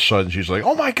all of a sudden she's like,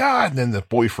 "Oh my God!" And then the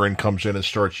boyfriend comes in and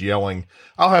starts yelling.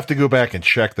 I'll have to go back and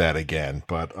check that again,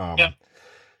 but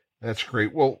that's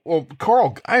great. Well,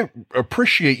 Carl, I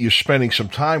appreciate you spending some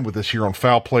time with us here on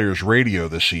Foul Players Radio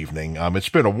this evening. It's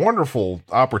been a wonderful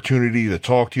opportunity to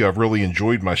talk to you. I've really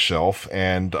enjoyed myself,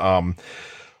 and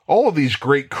all of these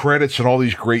great credits and all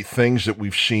these great things that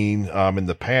we've seen in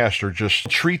the past are just a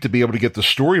treat to be able to get the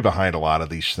story behind a lot of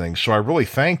these things. So I really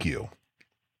thank you.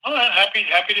 Oh, happy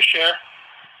to share.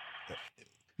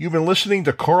 You've been listening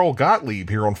to Carl Gottlieb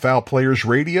here on Foul Players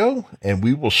Radio, and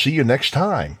we will see you next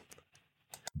time.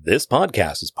 This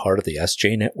podcast is part of the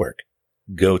SJ Network.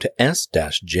 Go to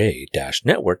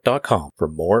s-j-network.com for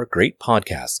more great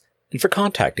podcasts and for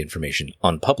contact information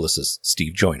on publicist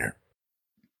Steve Joyner.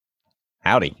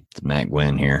 Howdy, it's Matt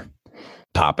Gwynn here,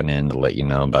 popping in to let you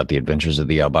know about the adventures of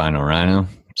the albino rhino.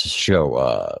 It's a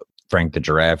show Frank the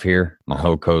Giraffe here, my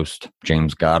co-host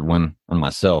James Godwin, and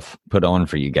myself put on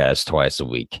for you guys twice a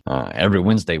week. Every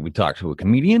Wednesday we talk to a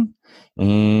comedian,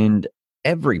 and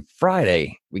every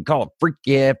Friday. We call it Freak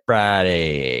Yeah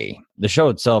Friday. The show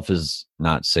itself is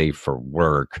not safe for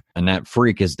work, and that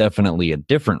freak is definitely a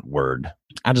different word.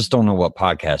 I just don't know what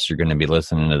podcast you're going to be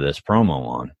listening to this promo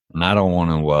on. And I don't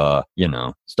want to,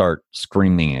 start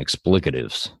screaming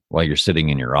explicatives while you're sitting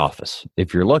in your office.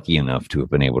 If you're lucky enough to have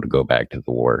been able to go back to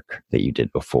the work that you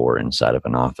did before inside of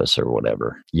an office or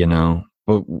whatever,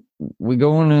 But we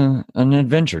go on an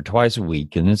adventure twice a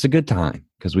week, and it's a good time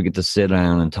because we get to sit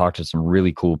down and talk to some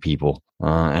really cool people.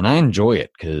 And I enjoy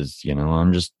it because,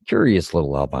 I'm just curious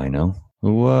little albino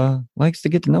who likes to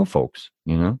get to know folks,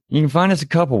 You can find us a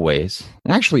couple ways,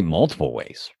 actually multiple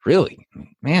ways, really.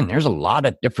 Man, there's a lot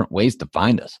of different ways to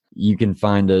find us. You can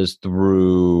find us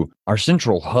through our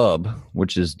central hub,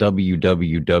 which is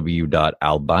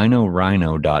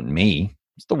www.albinorhino.me.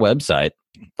 It's the website.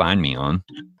 Find me on.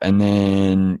 And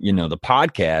then, the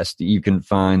podcast, you can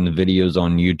find the videos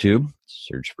on YouTube.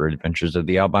 Search for Adventures of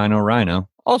the Albino Rhino.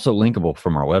 Also linkable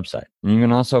from our website. And you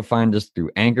can also find us through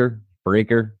Anchor,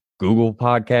 Breaker, Google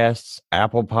Podcasts,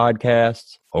 Apple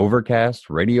Podcasts,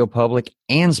 Overcast, Radio Public,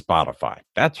 and Spotify.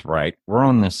 That's right. We're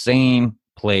on the same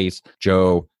place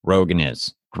Joe Rogan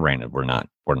is. Granted, we're not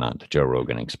the Joe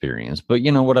Rogan Experience, but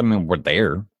you know what I mean? We're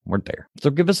there. So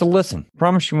give us a listen.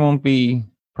 Promise you won't be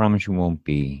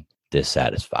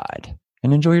dissatisfied.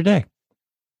 And enjoy your day.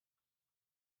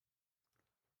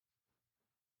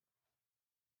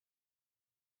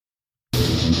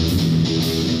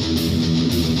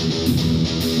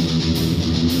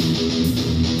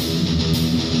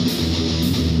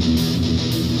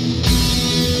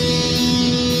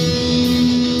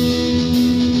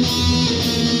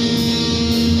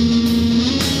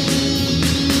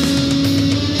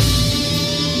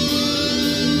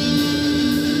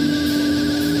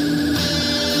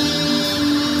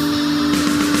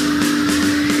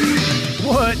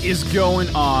 Is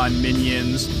going on,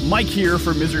 minions? Mike here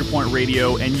for Misery Point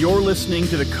Radio, and you're listening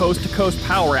to the Coast to Coast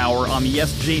Power Hour on the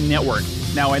SJ Network.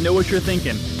 Now, I know what you're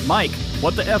thinking. Mike,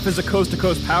 what the F is a Coast to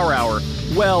Coast Power Hour?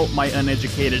 Well, my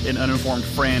uneducated and uninformed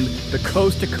friend, the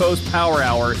Coast to Coast Power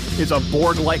Hour is a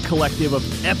Borg-like collective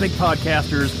of epic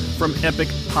podcasters from epic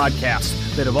podcasts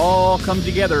that have all come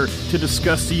together to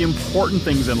discuss the important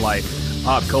things in life.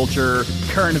 Pop culture,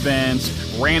 current events,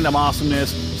 random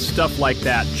awesomeness, stuff like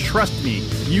that. Trust me,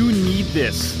 you need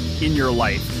this in your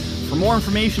life. For more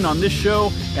information on this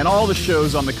show and all the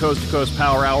shows on the Coast to Coast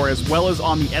Power Hour, as well as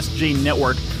on the SJ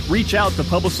Network, reach out to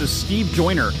publicist Steve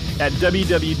Joyner at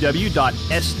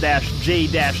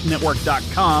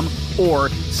www.s-j-network.com or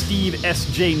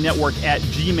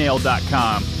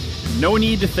stevesjnetwork@gmail.com. No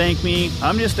need to thank me.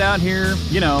 I'm just out here,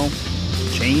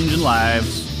 changing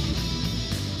lives.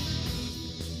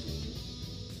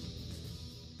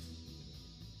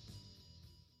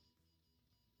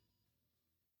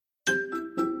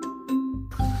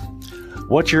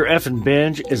 What's Your Effin'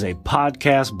 Binge is a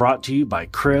podcast brought to you by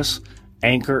Chris,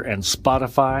 Anchor, and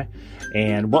Spotify.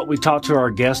 And what we talk to our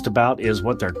guest about is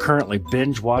what they're currently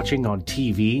binge watching on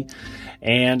TV.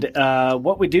 And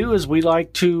what we do is we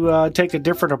like to take a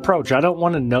different approach. I don't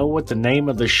want to know what the name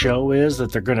of the show is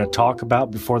that they're going to talk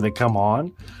about before they come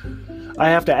on. I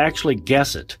have to actually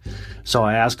guess it. So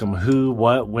I ask them who,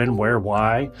 what, when, where,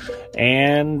 why,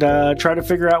 and try to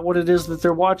figure out what it is that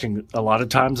they're watching. A lot of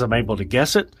times I'm able to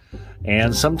guess it,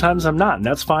 and sometimes I'm not, and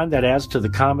that's fine. That adds to the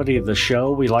comedy of the show.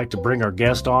 We like to bring our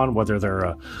guest on, whether they're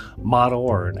a model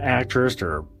or an actress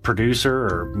or a producer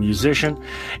or musician,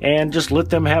 and just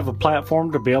let them have a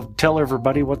platform to be able to tell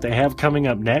everybody what they have coming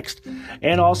up next,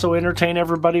 and also entertain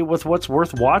everybody with what's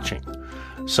worth watching.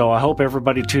 So I hope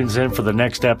everybody tunes in for the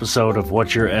next episode of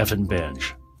What's Your Effin'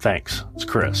 Binge. Thanks. It's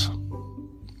Chris.